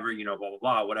juice or whatever, you know, blah, blah,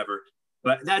 blah, whatever.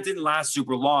 But that didn't last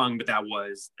super long. But that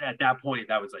was, at that point,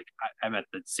 that was like, I'm at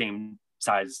the same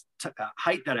size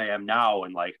height that I am now,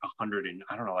 and like 100 and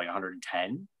I don't know, like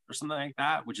 110 or something like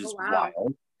that, which is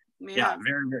wild. Yeah,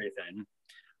 very, very thin.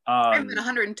 I've been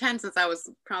 110 since I was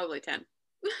probably 10.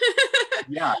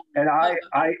 Yeah, and I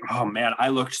oh man, I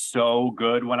looked so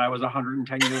good when I was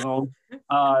 110 years old.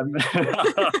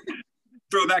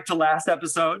 Throwback to last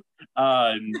episode.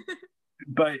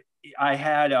 But I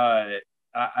had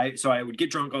so I would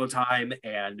get drunk all the time,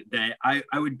 and then I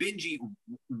would binge eat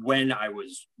when I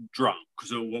was drunk.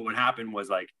 So what would happen was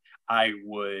like I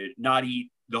would not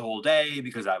eat the whole day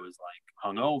because I was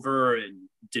like hungover and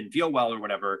didn't feel well or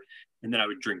whatever, and then I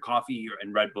would drink coffee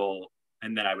and Red Bull,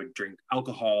 and then I would drink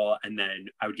alcohol, and then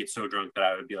I would get so drunk that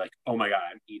I would be like, oh my God,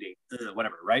 I'm eating,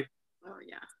 whatever, right? Oh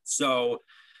yeah. So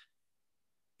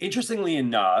interestingly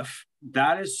enough,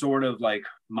 that is sort of like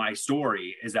my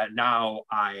story, is that now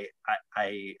I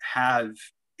have,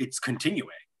 it's continuing.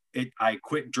 I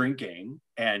quit drinking,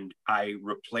 and I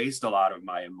replaced a lot of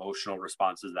my emotional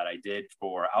responses that I did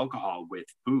for alcohol with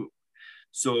food.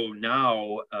 So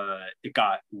now it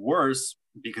got worse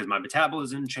because my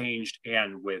metabolism changed,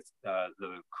 and with the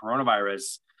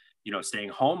coronavirus, you know, staying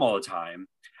home all the time,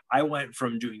 I went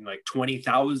from doing like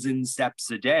 20,000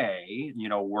 steps a day, you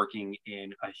know, working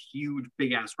in a huge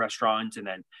big ass restaurant, and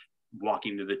then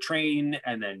walking to the train,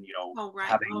 and then, you know,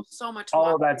 having so much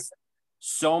all of that,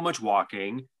 so much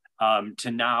walking,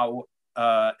 to now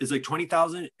is like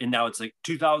 20,000, and now it's like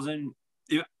 2,000.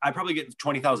 I probably get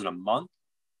 20,000 a month.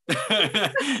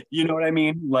 You know what I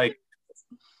mean? Like,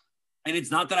 and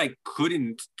it's not that I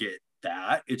couldn't get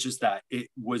that, it's just that it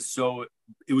was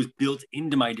built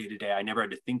into my day-to-day. I never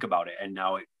had to think about it, and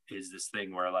now it is this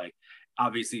thing where, like,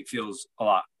 obviously it feels a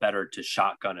lot better to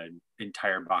shotgun an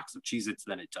entire box of Cheez-Its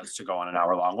than it does to go on an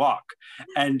hour-long walk.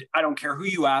 And I don't care who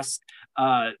you ask,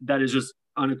 that is just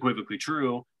unequivocally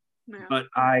true. Yeah. But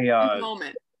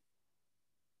moment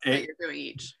that you're doing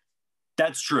each.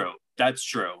 That's true. That is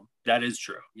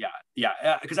true. Yeah.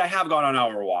 Because I have gone on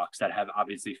hour walks that have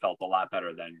obviously felt a lot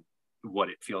better than what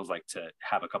it feels like to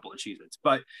have a couple of Cheez-Its.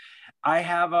 But I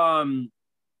have, I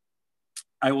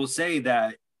will say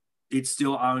that it's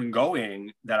still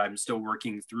ongoing, that I'm still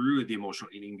working through the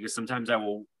emotional eating, because sometimes I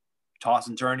will toss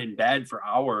and turn in bed for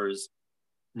hours,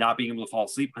 not being able to fall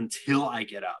asleep until I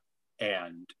get up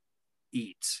and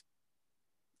eat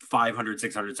 500,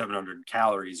 600, 700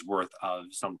 calories worth of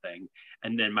something.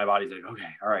 And then my body's like, okay,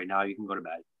 all right, now you can go to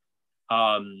bed.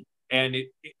 And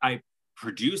I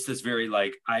produce this very,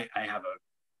 like, I have a,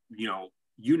 you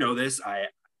know this, I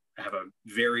have a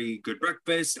very good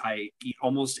breakfast. I eat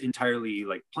almost entirely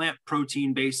like plant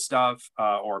protein based stuff,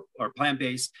 or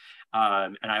plant-based.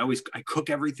 And I cook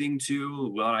everything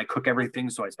too. Will and I cook everything.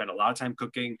 So I spend a lot of time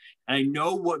cooking, and I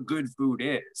know what good food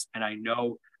is, and I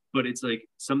know, but it's like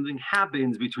something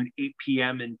happens between 8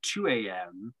 p.m. and 2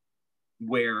 a.m.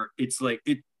 where it's like,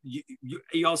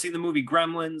 you all seen the movie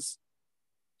Gremlins?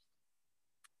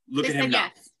 Look at him now.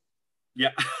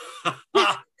 Yes.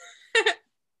 Yeah.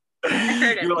 I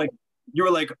heard it. You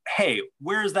were like, hey,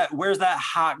 where's that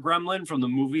hot gremlin from the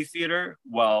movie theater?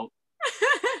 Well,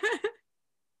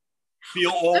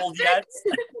 feel old yet?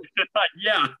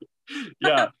 Yeah.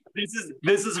 Yeah,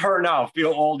 this is her now.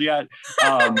 Feel old yet?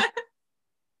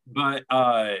 But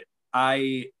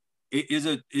it is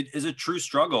a true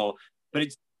struggle, but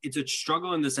it's a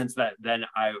struggle in the sense that then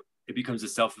it becomes a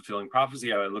self-fulfilling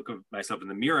prophecy. I look at myself in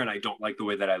the mirror and I don't like the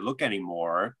way that I look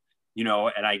anymore, you know,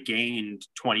 and I gained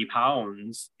 20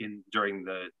 pounds during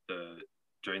the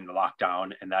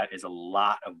lockdown, and that's a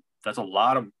lot of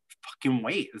fucking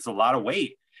weight. It's a lot of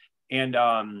weight. And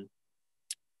I'm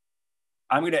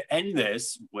going to end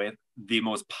this with the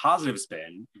most positive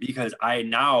spin, because I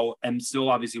now am still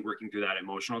obviously working through that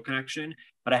emotional connection,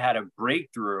 but I had a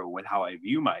breakthrough with how I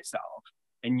view myself.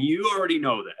 And you already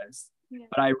know this,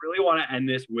 but I really want to end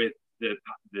this with the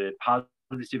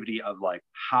positivity of like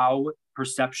how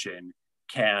perception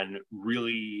can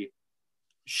really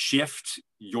shift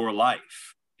your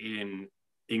life in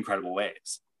incredible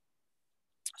ways.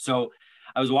 So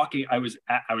I was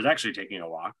actually taking a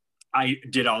walk. I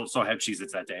did also have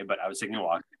Cheez-Its that day, but I was taking a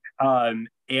walk.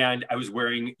 And I was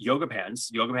wearing yoga pants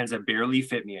that barely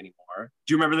fit me anymore.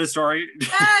 Do you remember this story?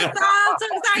 Yes, I'm so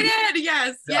excited.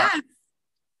 Yes, yeah. Yes.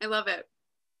 I love it.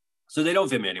 So they don't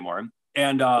fit me anymore.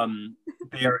 And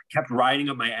they kept riding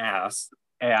up my ass.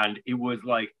 And it was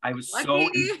like, I was so,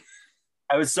 yeah,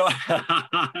 I was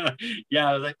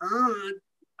like,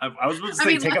 I was supposed to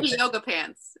say, take yoga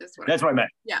pants is what that's what I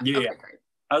meant. Yeah. Yeah, okay, yeah. great.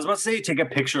 I was about to say, take a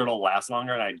picture, it'll last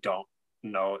longer. And I don't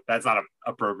know. That's not an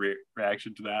appropriate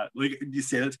reaction to that. Like, you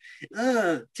say that,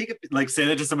 say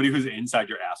that to somebody who's inside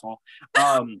your asshole.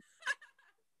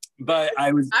 But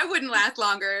I wouldn't last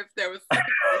longer if there was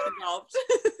involved.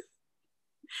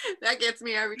 That gets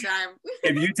me every time.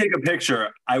 If you take a picture,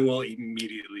 I will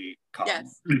immediately come.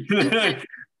 Yes.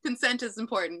 Consent is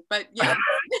important, but yeah,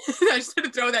 I just had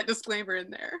to throw that disclaimer in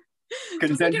there.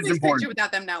 Consent is important.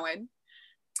 Without them knowing.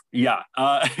 Yeah.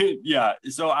 Yeah.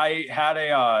 So I had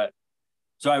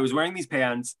so I was wearing these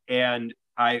pants, and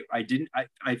I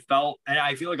felt, and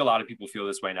I feel like a lot of people feel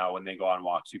this way now when they go on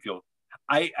walks.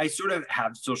 I sort of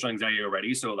have social anxiety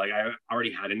already. So like I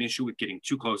already had an issue with getting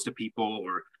too close to people,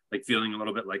 or like feeling a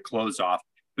little bit like closed off,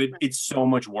 but it's so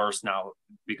much worse now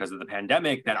because of the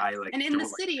pandemic that I like. And in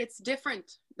the city, it's different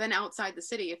than outside the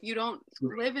city. If you don't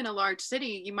live in a large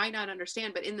city, you might not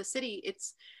understand, but in the city,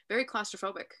 it's very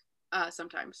claustrophobic.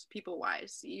 Sometimes people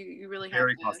wise, you really have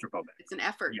very claustrophobic. It's an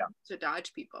effort to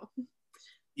dodge people.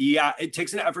 Yeah, it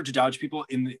takes an effort to dodge people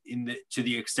to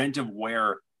the extent of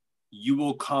where you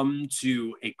will come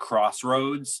to a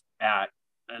crossroads at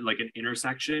like an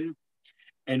intersection,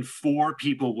 and 4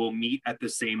 people will meet at the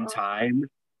same time.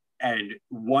 And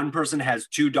one person has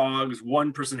 2 dogs,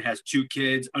 one person has 2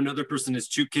 kids, another person has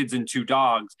 2 kids and 2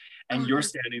 dogs, and you're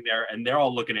standing there and they're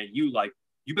all looking at you like,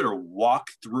 you better walk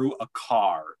through a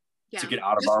car to get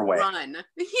out of our way. Run.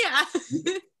 Yeah.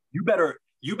 You better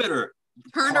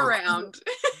turn around.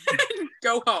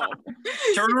 Go home.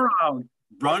 Turn around.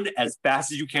 Run as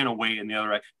fast as you can away in the other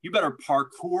way. You better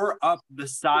parkour up the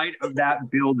side of that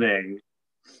building.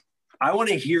 I want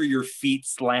to hear your feet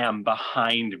slam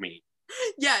behind me.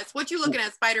 Yes. What you looking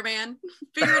at, Spider-Man?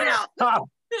 Figure it out.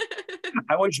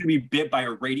 I want you to be bit by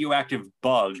a radioactive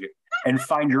bug and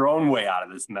find your own way out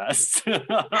of this mess.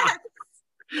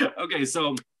 Okay,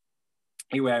 so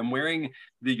anyway, I'm wearing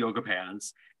the yoga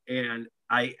pants, and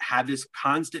I have this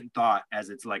constant thought as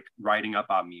it's like riding up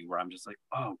on me, where I'm just like,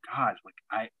 oh God, like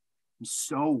I'm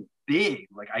so big,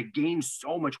 like I gained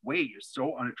so much weight, it's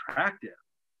so unattractive.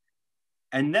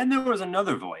 And then there was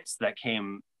another voice that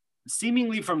came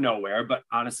seemingly from nowhere, but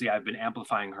honestly, I've been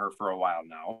amplifying her for a while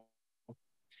now.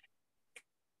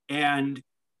 And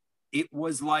it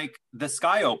was like the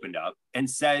sky opened up and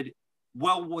said,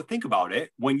 well, think about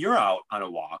it. When you're out on a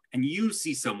walk and you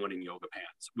see someone in yoga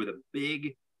pants with a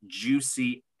big,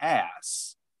 juicy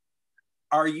ass,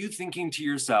 are you thinking to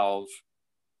yourself,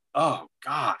 oh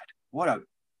God,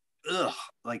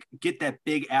 like get that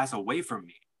big ass away from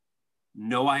me?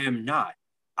 No, I am not.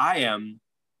 I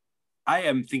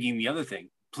am thinking the other thing.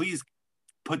 Please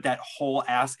put that whole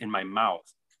ass in my mouth.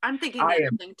 I'm thinking the other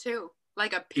thing too.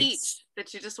 Like a peach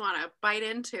that you just want to bite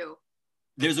into.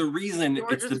 There's a reason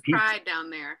George's it's the peach. Pride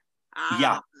down there.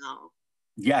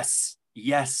 Yes.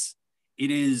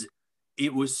 It is.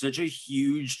 It was such a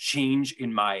huge change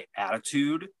in my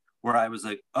attitude, where I was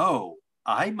like, oh,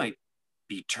 I might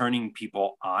be turning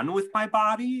people on with my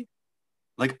body.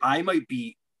 Like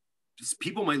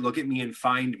people might look at me and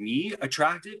find me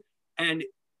attractive. And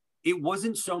it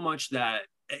wasn't so much that,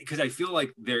 because I feel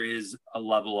like there is a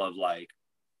level of like,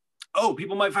 oh,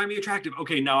 people might find me attractive.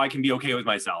 Okay, now I can be okay with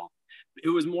myself. It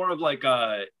was more of like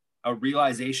a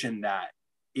realization that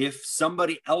if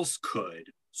somebody else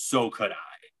could, so could I.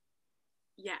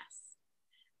 Yes.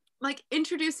 like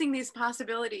introducing these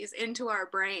possibilities into our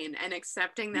brain and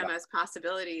accepting them as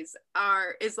possibilities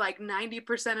is like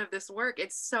 90% of this work.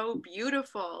 It's so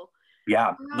beautiful.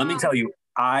 Yeah. Let me tell you,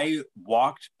 I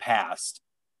walked past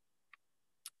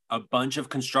a bunch of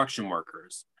construction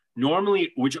workers,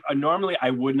 which normally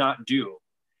I would not do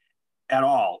at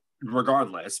all,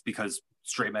 regardless, because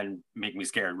straight men make me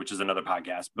scared, which is another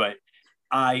podcast. But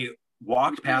I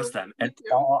walked past them, and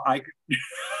all I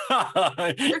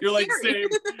you're like, same.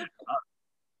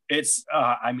 It's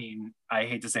I mean, I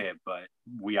hate to say it, but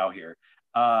we out here.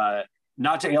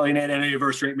 Not to alienate any of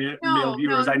our straight male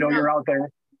viewers. I know you're out there.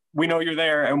 We know you're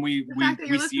there, and we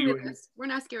see you. We're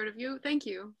not scared of you. Thank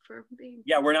you for being.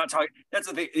 Yeah, we're not talking. That's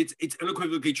the thing. It's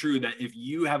unequivocally true that if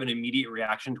you have an immediate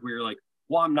reaction to where you're like,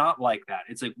 well, I'm not like that.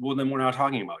 It's like, well, then we're not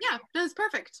talking about you. Yeah, that's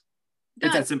perfect.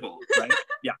 It's that simple, right?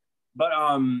 Yeah. But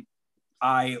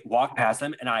I walked past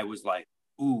them and I was like,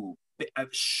 ooh,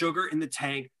 sugar in the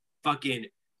tank, fucking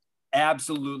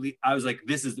absolutely. I was like,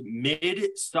 this is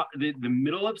the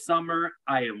middle of summer.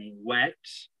 I am wet.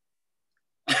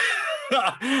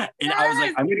 And I was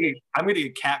like, I'm gonna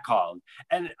get catcalled.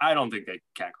 And I don't think they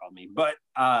catcalled me, but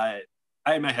I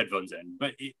had my headphones in.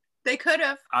 But they could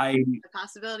have. The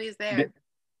possibility is there.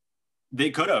 They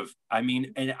could have. I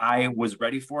mean, and I was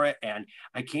ready for it. And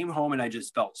I came home and I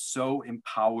just felt so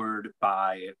empowered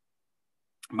by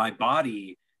my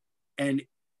body. And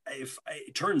if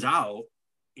it turns out,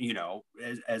 you know,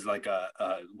 as like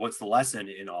what's the lesson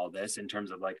in all this in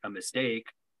terms of like a mistake?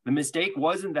 The mistake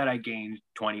wasn't that I gained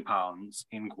 20 pounds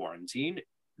in quarantine.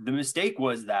 The mistake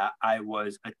was that I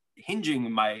was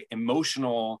hinging my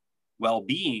emotional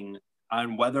well-being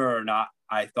on whether or not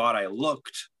I thought I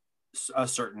looked a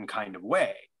certain kind of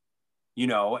way, you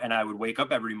know, and I would wake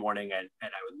up every morning and I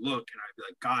would look and I'd be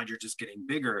like, God, you're just getting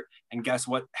bigger. And guess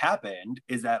what happened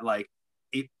is that like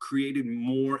it created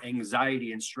more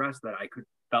anxiety and stress that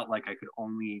felt like I could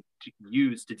only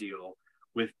use to deal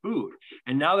with food.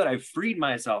 And now that I've freed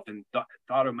myself and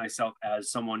thought of myself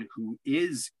as someone who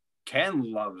can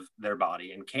love their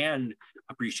body and can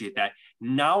appreciate that,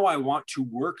 now I want to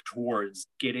work towards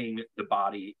getting the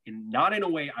body not in a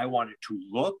way I want it to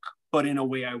look, but in a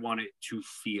way I want it to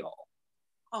feel.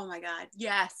 Oh my God.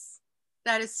 Yes.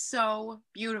 That is so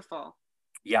beautiful.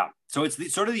 Yeah. So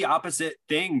it's sort of the opposite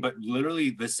thing, but literally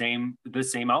the same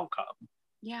outcome.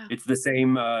 Yeah. It's the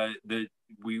same,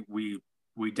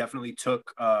 we definitely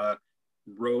took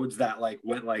roads that like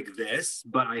went like this,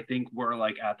 but I think we're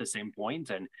like at the same point.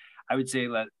 And I would say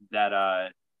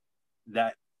that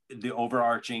the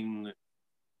overarching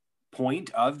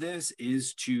point of this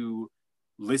is to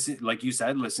listen, like you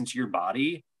said, listen to your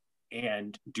body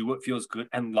and do what feels good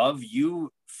and love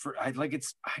you for I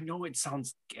know it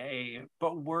sounds gay,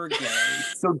 but we're gay.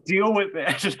 So deal with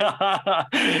it.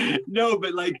 No,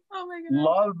 but like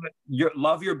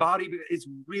love your body. It's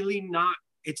really not,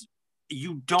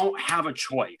 you don't have a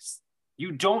choice.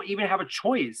 You don't even have a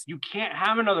choice. You can't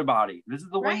have another body. This is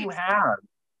the one you have.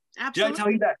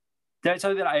 Absolutely. Did I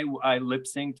tell you that I lip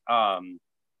synced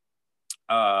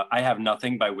I Have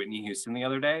Nothing by Whitney Houston the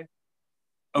other day?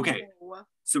 Okay. Oh.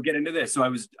 So get into this. So I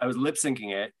was lip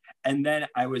syncing it, and then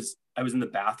I was in the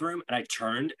bathroom and I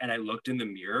turned and I looked in the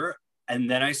mirror and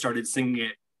then I started singing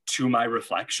it to my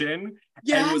reflection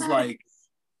and was like,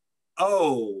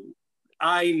 oh,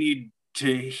 I need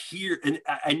to hear. And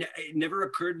it never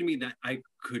occurred to me that I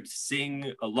could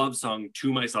sing a love song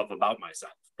to myself about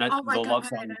myself. That love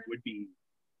song would be,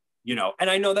 you know, and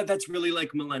I know that that's really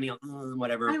like millennial,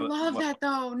 whatever. I love that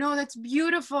though. No, that's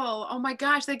beautiful. Oh my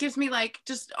gosh, that gives me like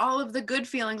just all of the good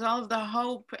feelings, all of the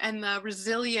hope and the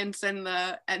resilience and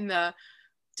the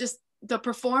just the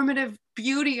performative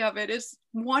beauty of it is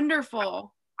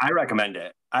wonderful. I recommend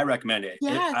it.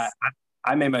 Yes.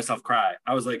 I made myself cry.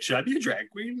 I was like, should I be a drag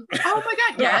queen? Oh my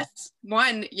God, yes.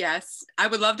 Yes. I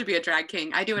would love to be a drag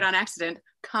king. I do it on accident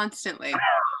constantly.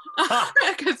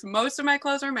 Because most of my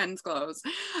clothes are men's clothes.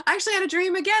 I actually had a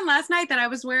dream again last night that I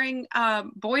was wearing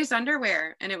boys'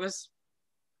 underwear and it was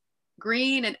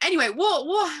green. And anyway,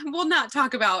 we'll not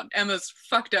talk about Emma's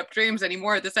fucked up dreams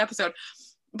anymore this episode.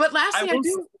 But lastly,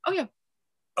 oh yeah.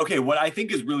 Okay, what I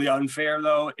think is really unfair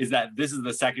though is that this is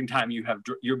the second time you've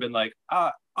been like,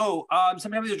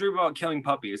 sometimes I dream about killing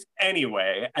puppies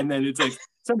anyway, and then it's like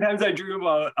sometimes I dream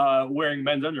about wearing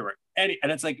men's underwear. And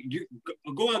it's like,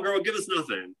 go on, girl, give us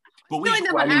nothing. But doing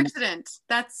them on accident.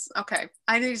 That's okay.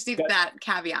 I just need that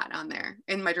caveat on there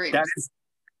in my dreams.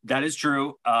 That is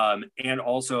true. And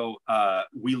also,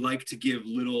 we like to give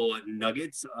little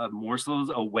nuggets,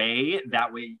 morsels away.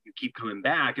 That way you keep coming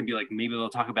back and be like, maybe they'll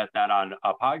talk about that on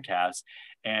a podcast.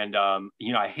 And,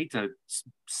 I hate to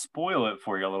spoil it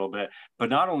for you a little bit, but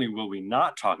not only will we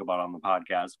not talk about it on the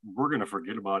podcast, we're going to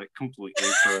forget about it completely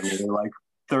for another like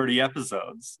 30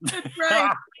 episodes. That's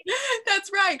right.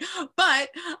 That's right. But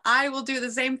I will do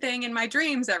the same thing in my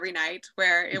dreams every night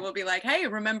where it will be like, hey,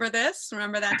 remember this?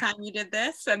 Remember that time you did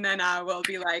this? And then I will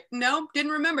be like, nope,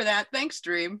 didn't remember that. Thanks,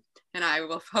 dream. And I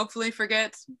will hopefully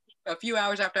forget a few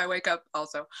hours after I wake up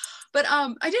also. But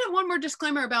I did have one more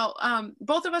disclaimer about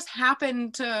both of us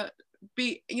happen to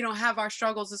be, have our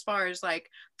struggles as far as like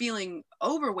feeling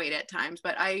overweight at times.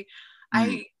 But I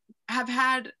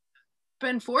have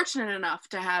been fortunate enough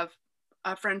to have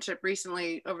a friendship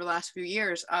recently over the last few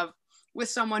years with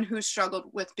someone who struggled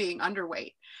with being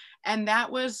underweight. And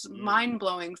that was mind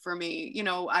blowing for me.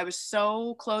 I was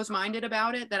so close-minded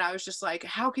about it that I was just like,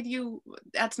 how could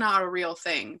that's not a real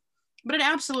thing. But it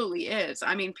absolutely is.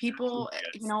 I mean, people,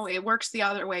 it works the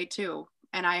other way too.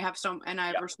 And I have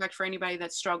respect for anybody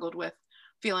that struggled with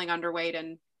feeling underweight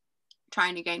and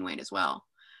trying to gain weight as well.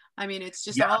 I mean, it's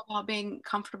just all about being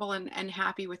comfortable and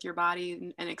happy with your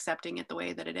body and accepting it the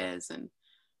way that it is. And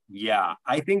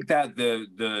I think that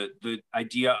the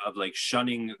idea of like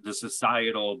shunning the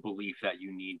societal belief that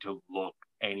you need to look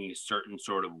any certain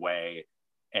sort of way,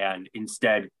 and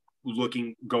instead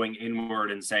going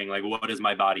inward and saying like, what does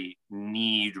my body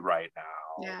need right now?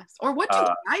 Yes. Or what do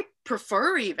I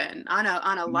prefer, even on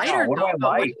a lighter what note? do I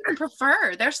like? What do you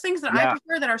prefer? There's things that I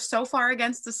prefer that are so far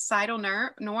against the societal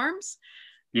norms.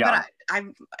 But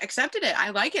I've accepted it.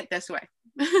 I like it this way.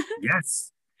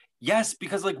 Yes,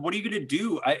 because like, what are you going to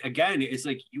do? Again, it's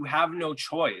like, you have no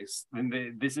choice.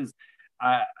 And this is,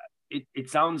 it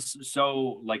sounds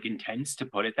so like intense to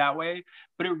put it that way,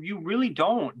 but you really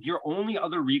don't. Your only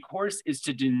other recourse is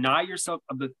to deny yourself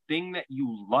of the thing that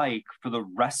you like for the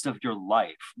rest of your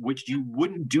life, which you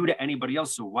wouldn't do to anybody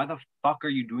else. So why the fuck are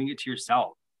you doing it to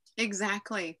yourself?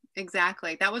 Exactly.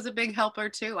 That was a big helper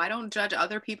too. I don't judge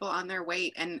other people on their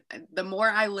weight. And the more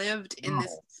I lived in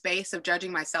this space of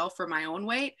judging myself for my own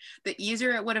weight, the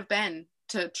easier it would have been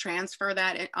to transfer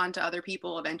that onto other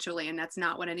people eventually. And that's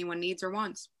not what anyone needs or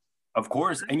wants. Of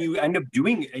course. And you do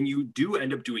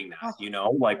end up doing that,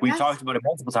 like we've talked about it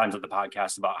multiple times on the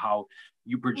podcast about how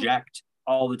you project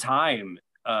all the time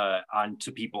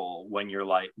onto people when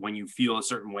you feel a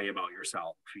certain way about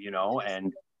yourself,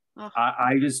 and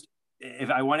I just, if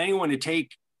I want anyone to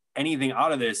take anything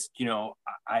out of this,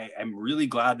 I am really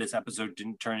glad this episode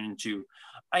didn't turn into,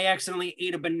 I accidentally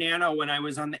ate a banana when I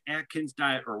was on the Atkins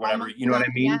diet or whatever. You know what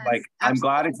I mean? Yes, like, absolutely. I'm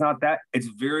glad it's not that. It's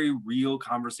very real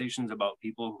conversations about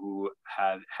people who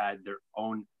have had their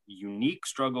own unique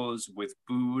struggles with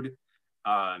food.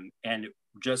 And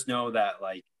just know that,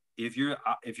 like, if you're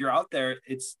out there,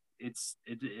 it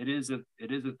is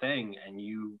a thing, and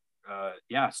you,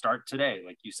 start today.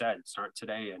 Like you said, start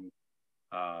today. And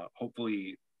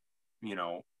hopefully,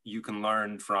 you can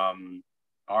learn from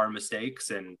our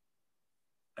mistakes and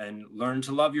learn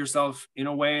to love yourself in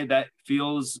a way that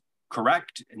feels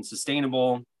correct and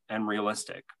sustainable and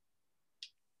realistic.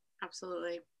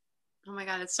 Absolutely. Oh my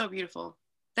God, it's so beautiful.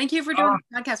 Thank you for doing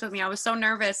the podcast with me. I was so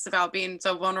nervous about being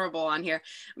so vulnerable on here.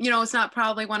 It's not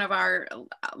probably one of our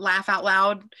laugh out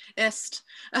loudest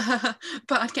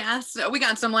podcasts. We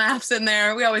got some laughs in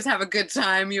there. We always have a good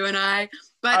time, you and I.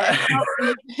 But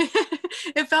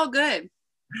it felt good.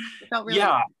 It felt really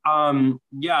good.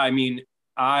 I mean,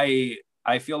 I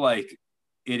feel like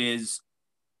it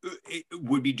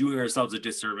would be doing ourselves a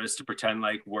disservice to pretend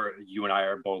like you and I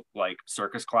are both like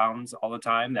circus clowns all the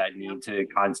time that need to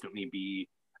constantly be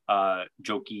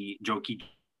jokey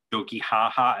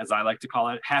haha, as I like to call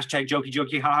it, hashtag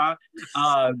jokey haha.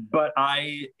 But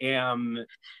I am,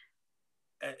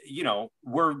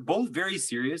 we're both very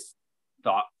serious,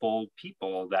 thoughtful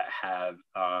people that have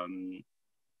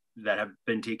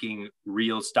been taking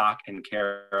real stock and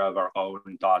care of our own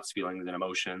thoughts, feelings, and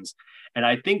emotions. And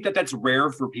I think that that's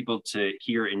rare for people to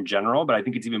hear in general, but I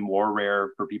think it's even more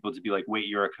rare for people to be like, wait,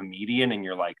 you're a comedian and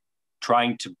you're like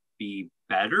trying to be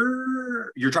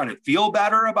better. You're trying to feel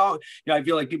better about, I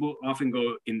feel like people often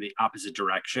go in the opposite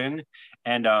direction.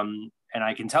 And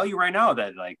I can tell you right now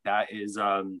that like, that is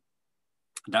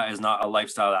not a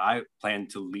lifestyle that I plan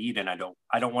to lead. And I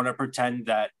don't want to pretend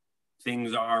that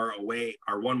things are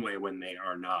one way when they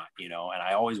are not, and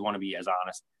I always want to be as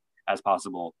honest as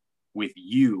possible with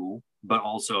you, but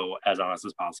also as honest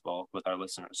as possible with our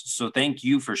listeners. So thank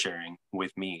you for sharing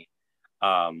with me.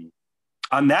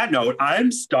 On that note,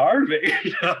 I'm starving.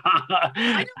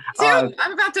 I know, too.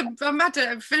 I'm about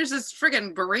to finish this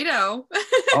friggin' burrito.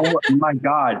 Oh my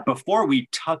God. Before we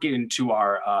tuck into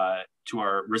our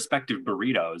respective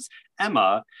burritos,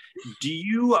 Emma, do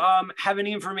you have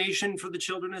any information for the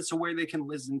children as to where they can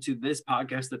listen to this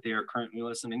podcast that they are currently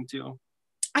listening to?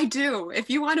 I do. If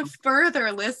you want to further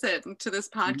listen to this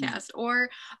podcast, or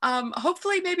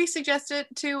hopefully maybe suggest it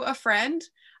to a friend,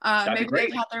 maybe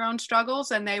they've had their own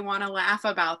struggles and they want to laugh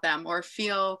about them or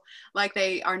feel like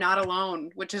they are not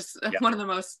alone, which is one of the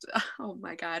most, oh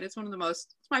my God, it's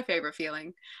my favorite feeling.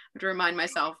 I have to remind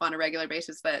myself on a regular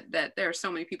basis that there are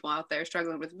so many people out there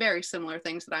struggling with very similar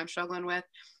things that I'm struggling with.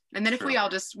 And then if we all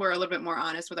just were a little bit more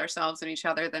honest with ourselves and each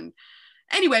other, then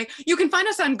anyway, you can find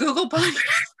us on Google Podcasts.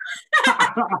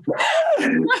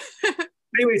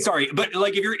 Anyway, sorry, but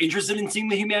like if you're interested in seeing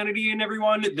the humanity in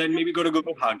everyone, then maybe go to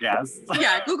Google Podcasts.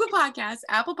 Yeah, Google Podcasts,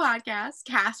 Apple Podcasts,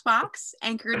 Castbox,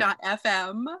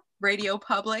 Anchor.fm, Radio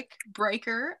Public,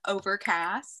 Breaker,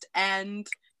 Overcast, and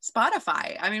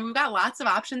Spotify. I mean, we've got lots of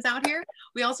options out here.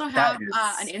 We also have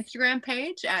an Instagram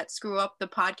page at Screw Up the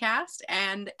Podcast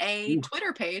and a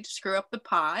Twitter page, Screw Up the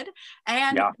Pod,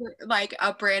 and like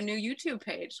a brand new YouTube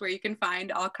page where you can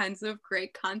find all kinds of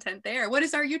great content there. What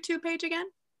is our YouTube page again?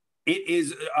 It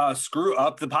is Screw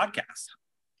Up the Podcast.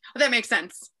 Oh, that makes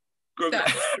sense. What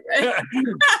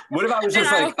if I was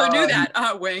just I also knew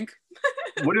that. Wink.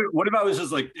 What if I was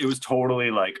just like, it was totally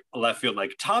like left field,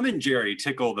 like Tom and Jerry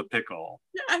Tickle the Pickle.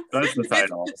 Yes. That's the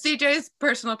title. It's CJ's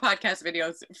personal podcast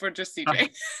videos for just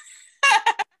CJ.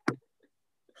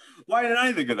 Why didn't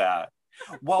I think of that?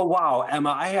 Well, wow,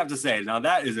 Emma, I have to say, now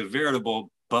that is a veritable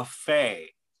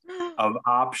buffet of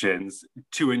options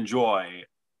to enjoy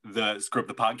the Screw Up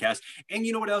the Podcast. And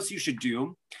you know what else you should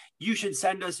do? You should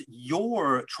send us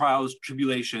your trials,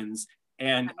 tribulations,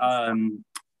 and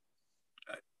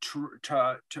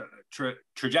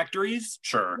trajectories.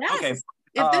 Sure. Yes. Okay.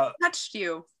 If this touched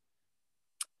you.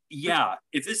 Yeah.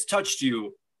 If this touched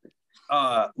you,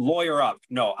 lawyer up.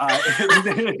 No.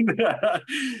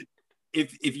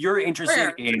 If you're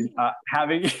interested in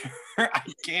having, I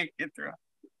can't get through it.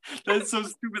 That's so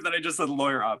stupid that I just said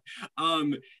lawyer up.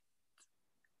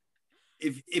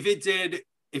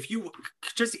 If you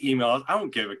just email us, I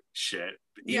don't give a shit.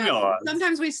 Email us.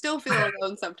 Sometimes we still feel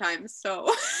alone sometimes, so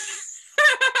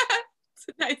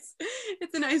it's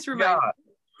a nice reminder. Yeah.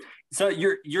 So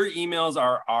your emails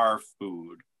are our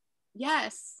food.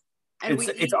 Yes. And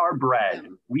it's our bread.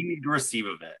 We need to receive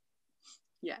of it.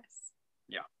 Yes.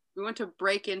 Yeah. We want to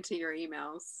break into your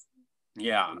emails.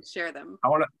 Yeah. And share them. I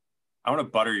want to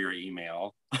butter your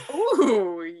email.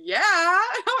 Ooh, yeah.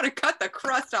 I want to cut the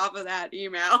crust off of that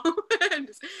email and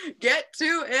just get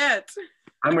to it.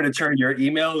 I'm going to turn your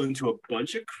email into a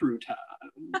bunch of croutons.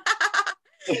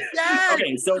 Yes.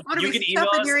 Okay, so you can email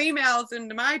us. Your emails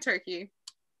into my turkey.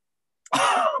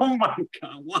 Oh my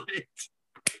God, what?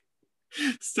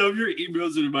 Stuff your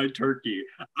emails into my turkey.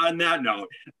 On that note,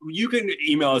 you can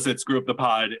email us at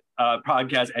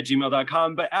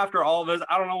screwupthepodcast@gmail.com. But after all of this,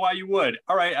 I don't know why you would.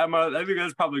 All right, Emma, I think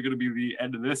that's probably going to be the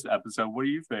end of this episode. What do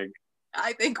you think?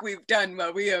 I think we've done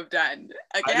what we have done.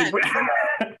 Again.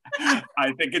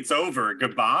 I think it's over.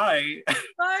 Goodbye.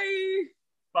 Bye.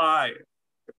 Bye.